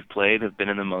shows we've played have been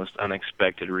in the most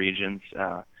unexpected regions.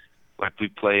 Like we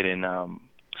played in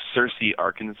Searcy,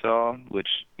 Arkansas, which,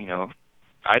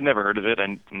 I'd never heard of it,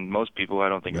 and most people I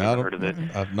don't think have ever heard of it.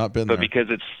 I've not been but there. Because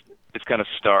it's kind of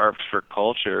starved for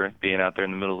culture, being out there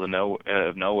in the middle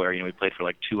of nowhere. We played for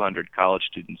like 200 college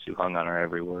students who hung on our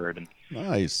every word. And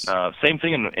nice. Same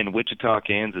thing in Wichita,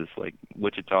 Kansas. Like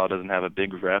Wichita doesn't have a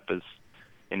big rep as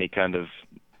any kind of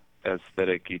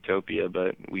aesthetic utopia,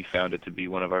 but we found it to be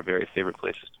one of our very favorite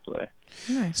places to play.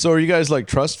 Nice. So are you guys like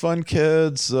trust fund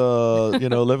kids,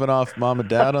 living off mom and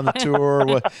dad on the tour?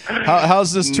 What?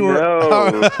 How's this tour?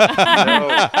 No.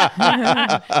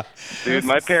 Dude,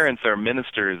 my parents are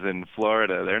ministers in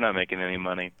Florida. They're not making any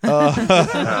money. How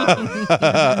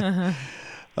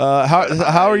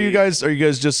are you guys? Are you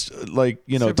guys just like,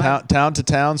 town to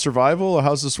town survival, or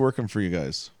how's this working for you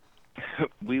guys?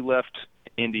 We left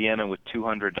Indiana with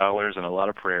 $200 and a lot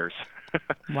of prayers.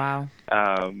 Wow.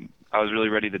 I was really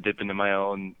ready to dip into my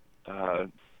own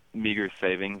meager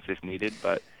savings if needed,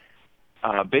 but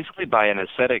basically by an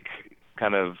ascetic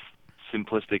kind of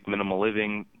simplistic minimal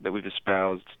living that we've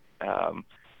espoused,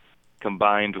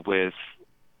 combined with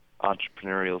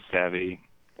entrepreneurial savvy,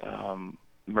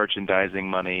 merchandising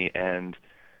money, and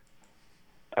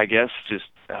I guess just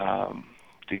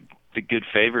the good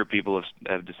favor people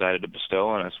have decided to bestow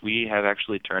on us, we have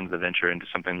actually turned the venture into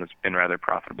something that's been rather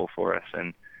profitable for us.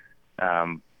 And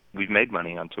we've made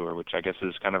money on tour, which I guess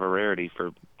is kind of a rarity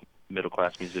for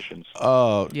middle-class musicians.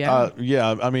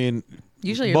 Yeah. I mean,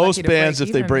 usually most bands,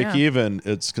 if they break even,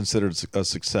 it's considered a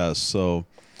success. So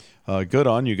good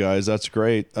on you guys. That's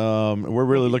great. We're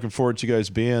really looking forward to you guys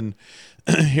being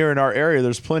here in our area.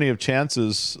 There's plenty of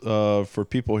chances for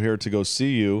people here to go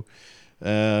see you.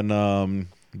 And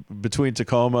between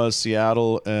Tacoma,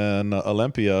 Seattle, and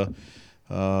Olympia,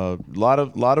 a lot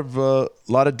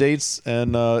of dates,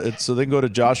 and so they can go to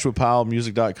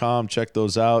joshuapowellmusic.com, check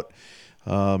those out.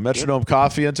 Metronome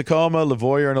Coffee in Tacoma,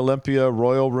 Lavoyer in Olympia,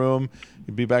 Royal Room.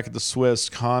 You'll be back at the Swiss,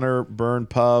 Connor Burn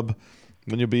Pub.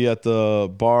 Then you'll be at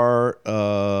the bar.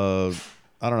 I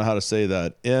don't know how to say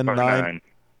that. Bar 9.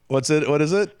 What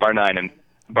is it? Bar 9 in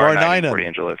Port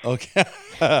Angeles. Okay.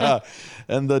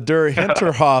 And the Der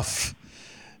Hinterhof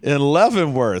in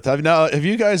Leavenworth. Have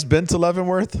you guys been to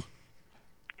Leavenworth?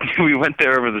 We went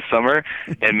there over the summer,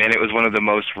 and man, it was one of the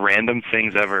most random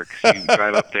things ever. 'Cause you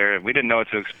drive up there, and we didn't know what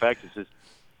to expect. It's this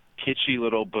kitschy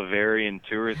little Bavarian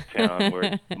tourist town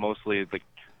where mostly like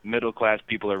middle-class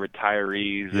people are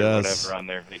retirees or whatever on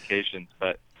their vacations.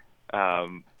 But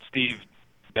Steve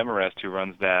Demarest, who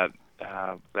runs that,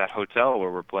 that hotel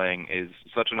where we're playing is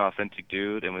such an authentic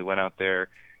dude, and we went out there,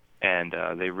 and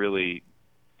they really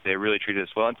treated us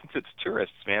well. And since it's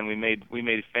tourists, man, we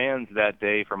made fans that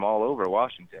day from all over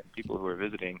Washington. People who were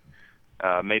visiting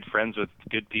made friends with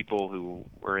good people who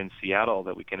were in Seattle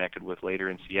that we connected with later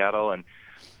in Seattle, and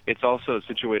it's also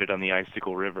situated on the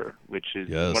Icicle River, which is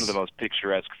one of the most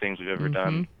picturesque things we've ever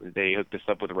done. They hooked us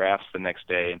up with rafts the next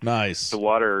day. Nice. The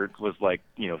water was like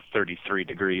 33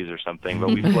 degrees or something, but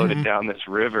we floated down this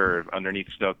river underneath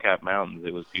snow-capped mountains.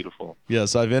 It was beautiful.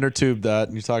 Yes, I've inner tubed that,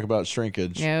 and you talk about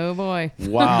shrinkage. Oh boy!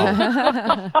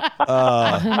 Wow.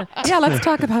 Yeah, let's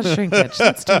talk about shrinkage.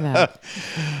 Let's do that.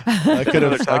 I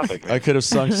could have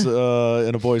sung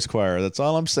in a boys' choir. That's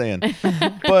all I'm saying.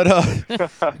 But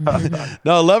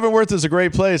no, Leavenworth is a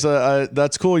great place.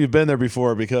 That's cool. You've been there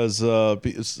before because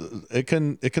it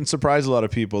can surprise a lot of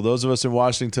people. Those of us in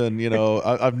Washington,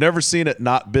 I've never seen it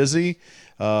not busy.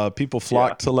 People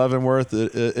flock to Leavenworth.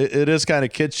 It is kind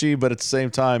of kitschy, but at the same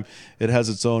time, it has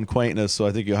its own quaintness. So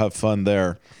I think you'll have fun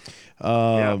there.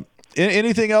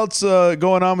 Anything else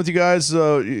going on with you guys?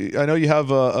 I know you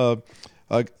have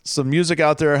some music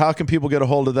out there. How can people get a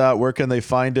hold of that? Where can they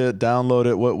find it? Download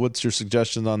it? What's your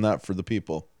suggestion on that for the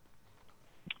people?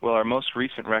 Well, our most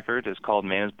recent record is called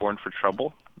Man is Born for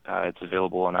Trouble. It's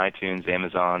available on iTunes,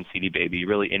 Amazon, CD Baby,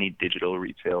 really any digital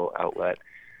retail outlet.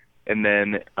 And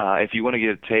then if you want to get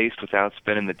a taste without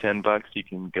spending the $10, you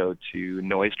can go to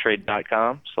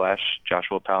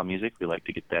noisetrade.com/Joshua Powell Music. We like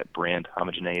to get that brand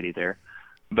homogeneity there.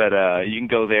 But you can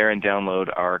go there and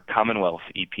download our Commonwealth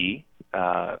EP,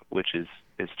 which is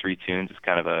 3 tunes. It's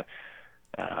kind of a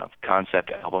concept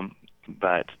album.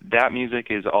 But that music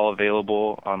is all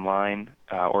available online,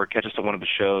 or catch us at one of the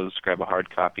shows, grab a hard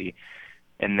copy.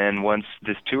 And then once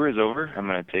this tour is over, I'm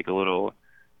going to take a little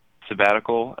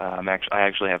sabbatical. I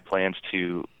actually have plans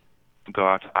to go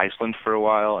out to Iceland for a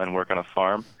while and work on a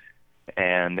farm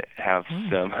and have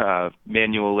some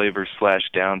manual labor /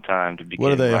 downtime to begin.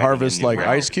 What do they harvest, like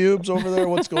ice cubes over there?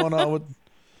 What's going on with...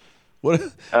 What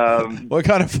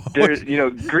kind of? There's,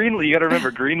 Greenland. You got to remember,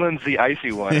 Greenland's the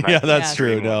icy one. Yeah, that's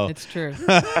true. No, it's true.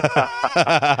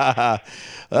 That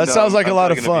sounds like a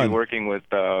lot of fun. Be working with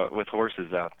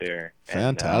horses out there.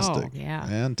 Fantastic. And,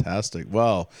 fantastic.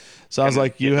 Well, sounds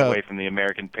like you have away from the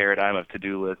American paradigm of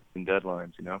to-do lists and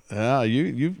deadlines. Yeah,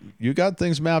 you got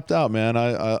things mapped out, man.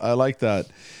 I like that.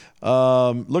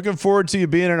 Looking forward to you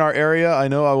being in our area. I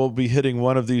know I will be hitting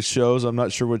one of these shows. I'm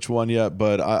not sure which one yet,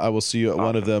 but I will see you at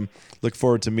one of them. Look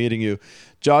forward to meeting you.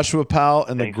 Joshua Powell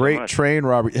and the Great Train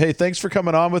Robbery. Hey, thanks for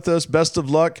coming on with us. Best of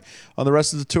luck on the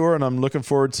rest of the tour, and I'm looking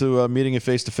forward to meeting you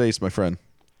face-to-face, my friend.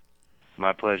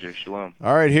 My pleasure. Shalom.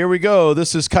 All right, here we go.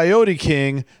 This is Coyote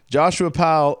King, Joshua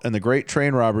Powell, and the Great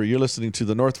Train Robbery. You're listening to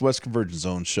the Northwest Convergence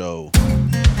Zone show.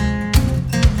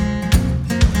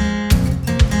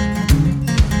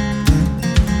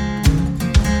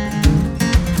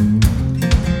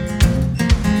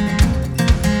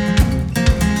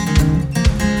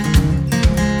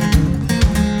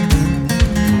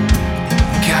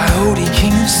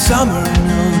 Summer,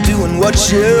 no, doing what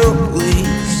you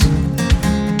please.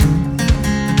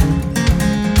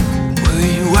 Will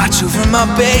you watch over my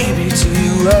baby? Do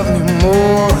you love me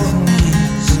more than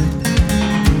these?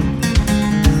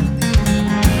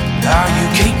 Are you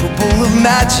capable of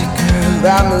magic, girl? I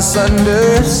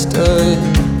misunderstood.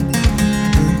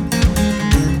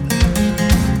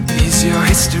 Is your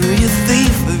history a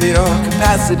thief of your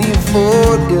capacity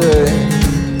for good?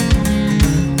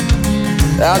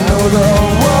 I know the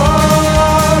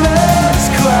water's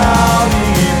cloudy,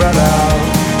 but I'll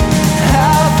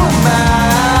have a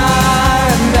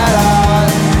mind that our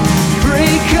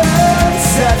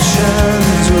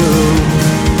preconceptions will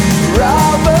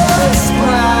rob us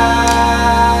blind.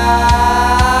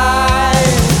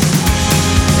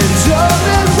 And all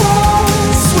at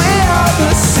once we are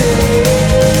the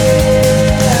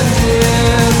same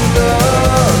in the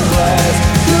glass.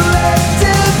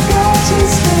 Collective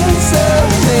consciousness of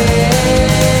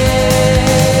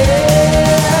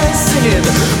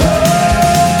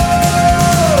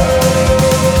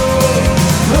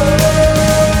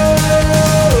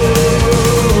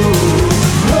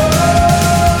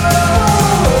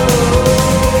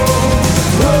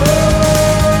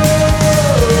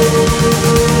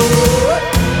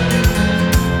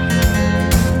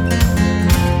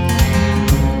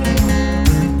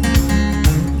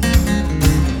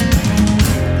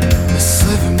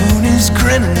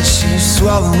she's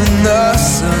swallowing the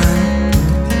sun.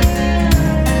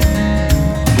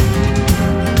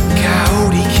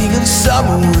 Coyote King of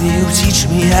Summer, will you teach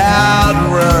me how to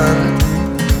run?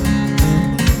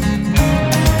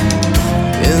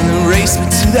 In the race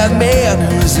between that man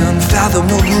who is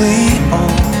unfathomably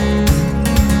old,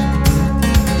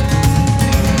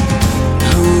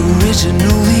 who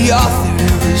originally authored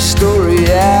every story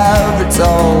ever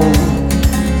told,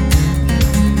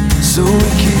 so we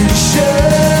can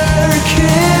share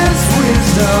his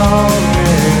wisdom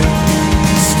and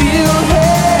steal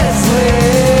his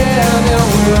land, and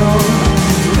we'll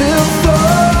live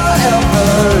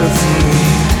forever if we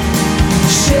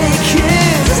shake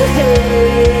his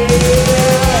hand.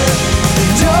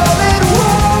 And all at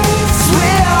once we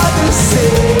are the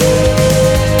sand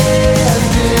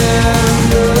in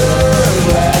the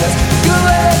glass,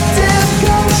 collective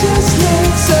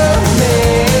consciousness of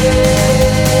man,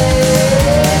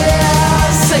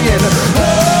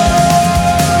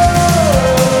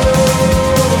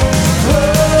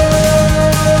 singing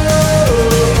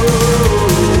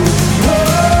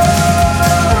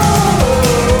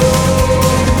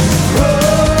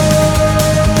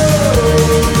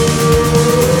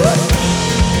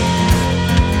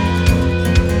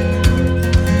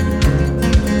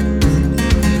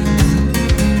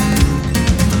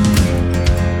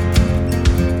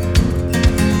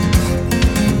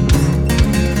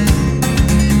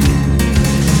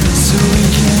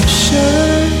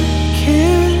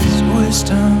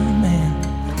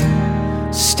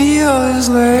his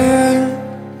land,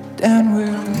 and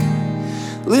we'll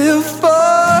live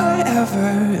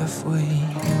forever if we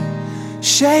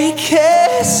shake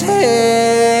his hand.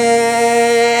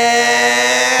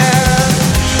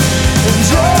 And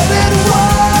all at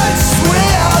once we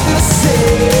are the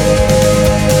sand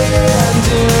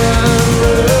in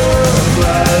the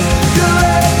glass,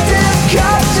 collective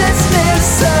consciousness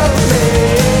of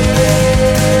man,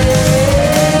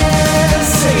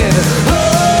 singing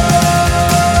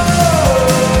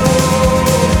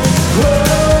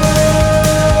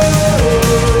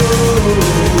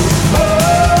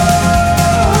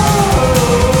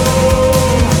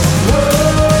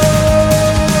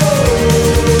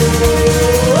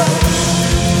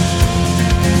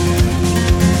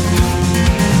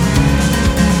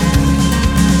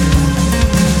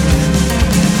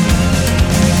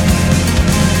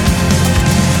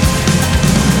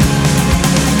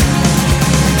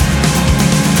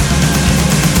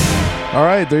All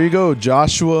right, there you go.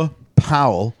 Joshua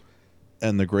Powell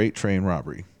and the Great Train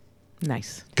Robbery.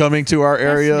 Nice. Coming to our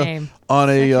area name. on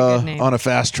Such a good a name. on a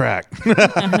fast track.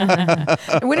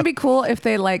 Wouldn't it be cool if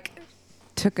they like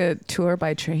took a tour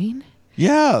by train?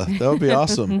 Yeah, that would be That'd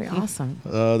awesome. be awesome.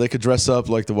 They could dress up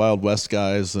like the Wild West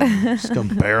guys and just come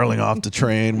barreling off the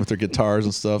train with their guitars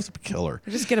and stuff. It'd be killer.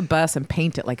 Just get a bus and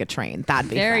paint it like a train. That'd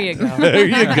be There fun. you go. There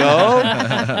you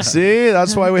go. See,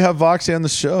 that's why we have Voxie on the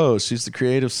show. She's the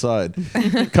creative side.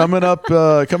 Coming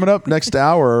up next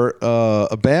hour,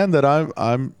 a band that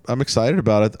I'm excited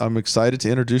about. I'm excited to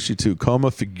introduce you to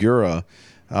Coma Figura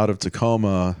out of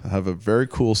Tacoma. Have a very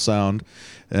cool sound,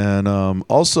 and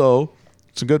also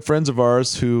some good friends of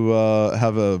ours who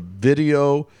have a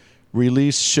video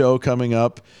release show coming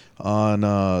up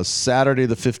on Saturday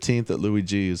the 15th at Louis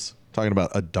G's. Talking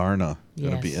about Adarna.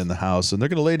 Going to be in the house. And they're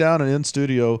going to lay down an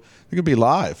in-studio. They're going to be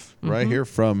live right here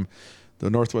from the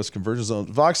Northwest Convergence Zone.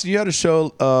 Vox, you had a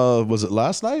show, was it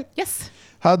last night? Yes.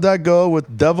 How'd that go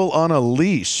with Devil on a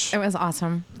Leash? It was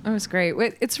awesome. It was great.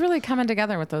 It's really coming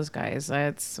together with those guys.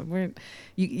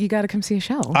 You got to come see a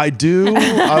show. I do.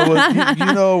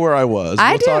 You know where I was.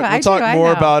 I do. We'll talk I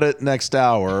more know. about it next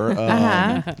hour.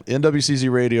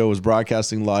 NWCZ Radio was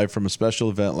broadcasting live from a special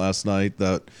event last night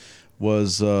that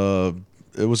was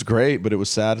it was great, but it was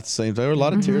sad at the same time. There were a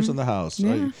lot of tears in the house.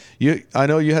 Yeah. I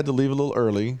know you had to leave a little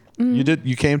early. You did.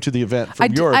 You came to the event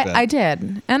from your event. I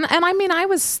did, and I mean, I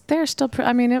was there still.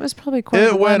 It was probably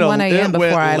It went 1 a.m.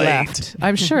 before I late. left.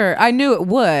 I'm sure. I knew it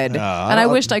would, and I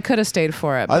wished I could have stayed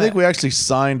for it. I think but- we actually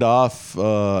signed off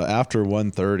after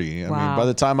 1:30. I mean, Wow. by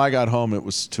the time I got home, it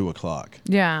was 2:00.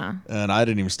 Yeah. And I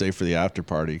didn't even stay for the after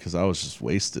party because I was just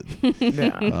wasted.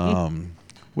 Yeah.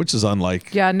 Which is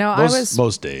unlike Yeah, no, I was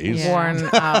most days. Yeah. worn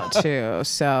out too.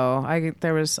 So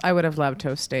I would have loved to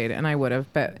have stayed, and I would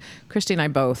have, but Christy and I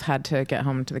both had to get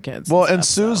home to the kids. Well, and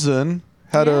stuff, so. Susan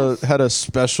had a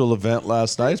special event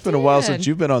last night. It's been a while did. since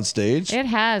you've been on stage. It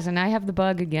has, and I have the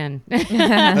bug again. It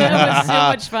was so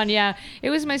much fun. Yeah, it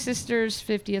was my sister's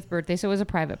 50th birthday, so it was a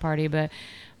private party. But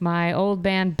my old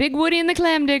band, Big Woody and the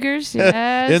Clam Diggers.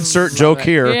 Yes. Insert joke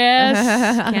here.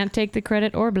 Yes. Can't take the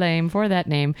credit or blame for that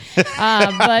name.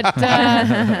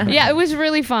 Yeah, it was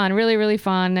really fun. Really, really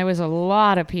fun. There was a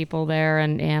lot of people there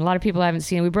and a lot of people I haven't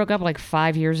seen. We broke up like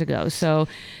 5 years ago. So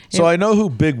I know who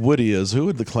Big Woody is. Who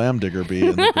would the Clam Digger be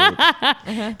in the group?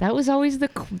 That was always the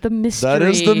mystery. That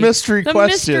is the mystery question. The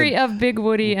mystery of Big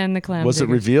Woody and the Clam Was it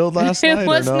Diggers. revealed last night? It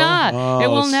was or no? not. Oh, it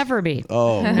will never be.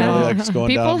 Oh, really? It's going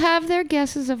People down. have their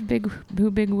guesses of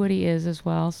who Big Woody is as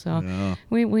well. So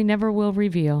we never will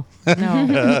reveal.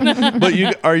 No.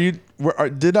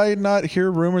 But did I not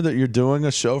hear rumor that you're doing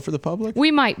a show for the public?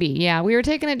 We might be. Yeah, we were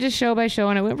taking it just show by show,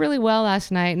 and it went really well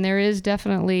last night. And there is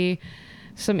definitely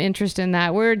some interest in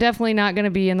that. We're definitely not going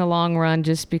to be in the long run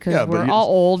just because we're all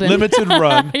old. And limited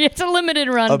run. It's a limited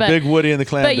run. But Big Woody and the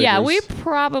Clam But Diggers. yeah, we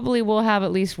probably will have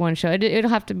at least one show.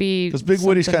 It'll have to be because Big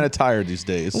Woody's kind of tired these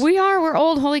days. We are. We're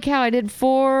old. Holy cow! I did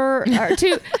two.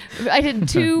 I did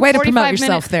two. Way to 45 promote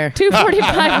yourself minute, there. 2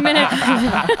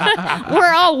 45-minute.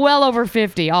 We're all well over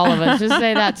 50. All of us. Just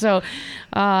say that. So.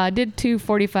 I did 2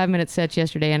 45-minute sets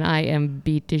yesterday, and I am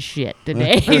beat to shit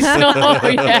today. So,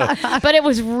 yeah. But it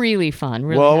was really fun.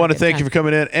 Really I want to thank you for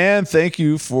coming in, and thank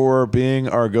you for being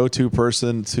our go-to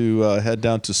person to head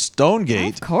down to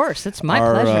Stonegate. Of course, it's my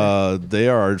pleasure. They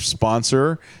are our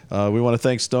sponsor. We want to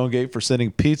thank Stonegate for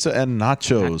sending pizza and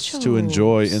nachos to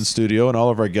enjoy in studio, and all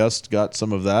of our guests got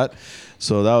some of that.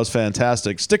 So that was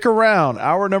fantastic. Stick around.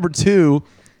 Hour number 2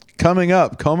 coming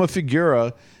up. Coma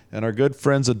Figura. And our good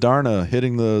friends Adarna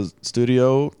hitting the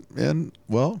studio in,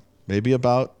 maybe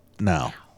about now.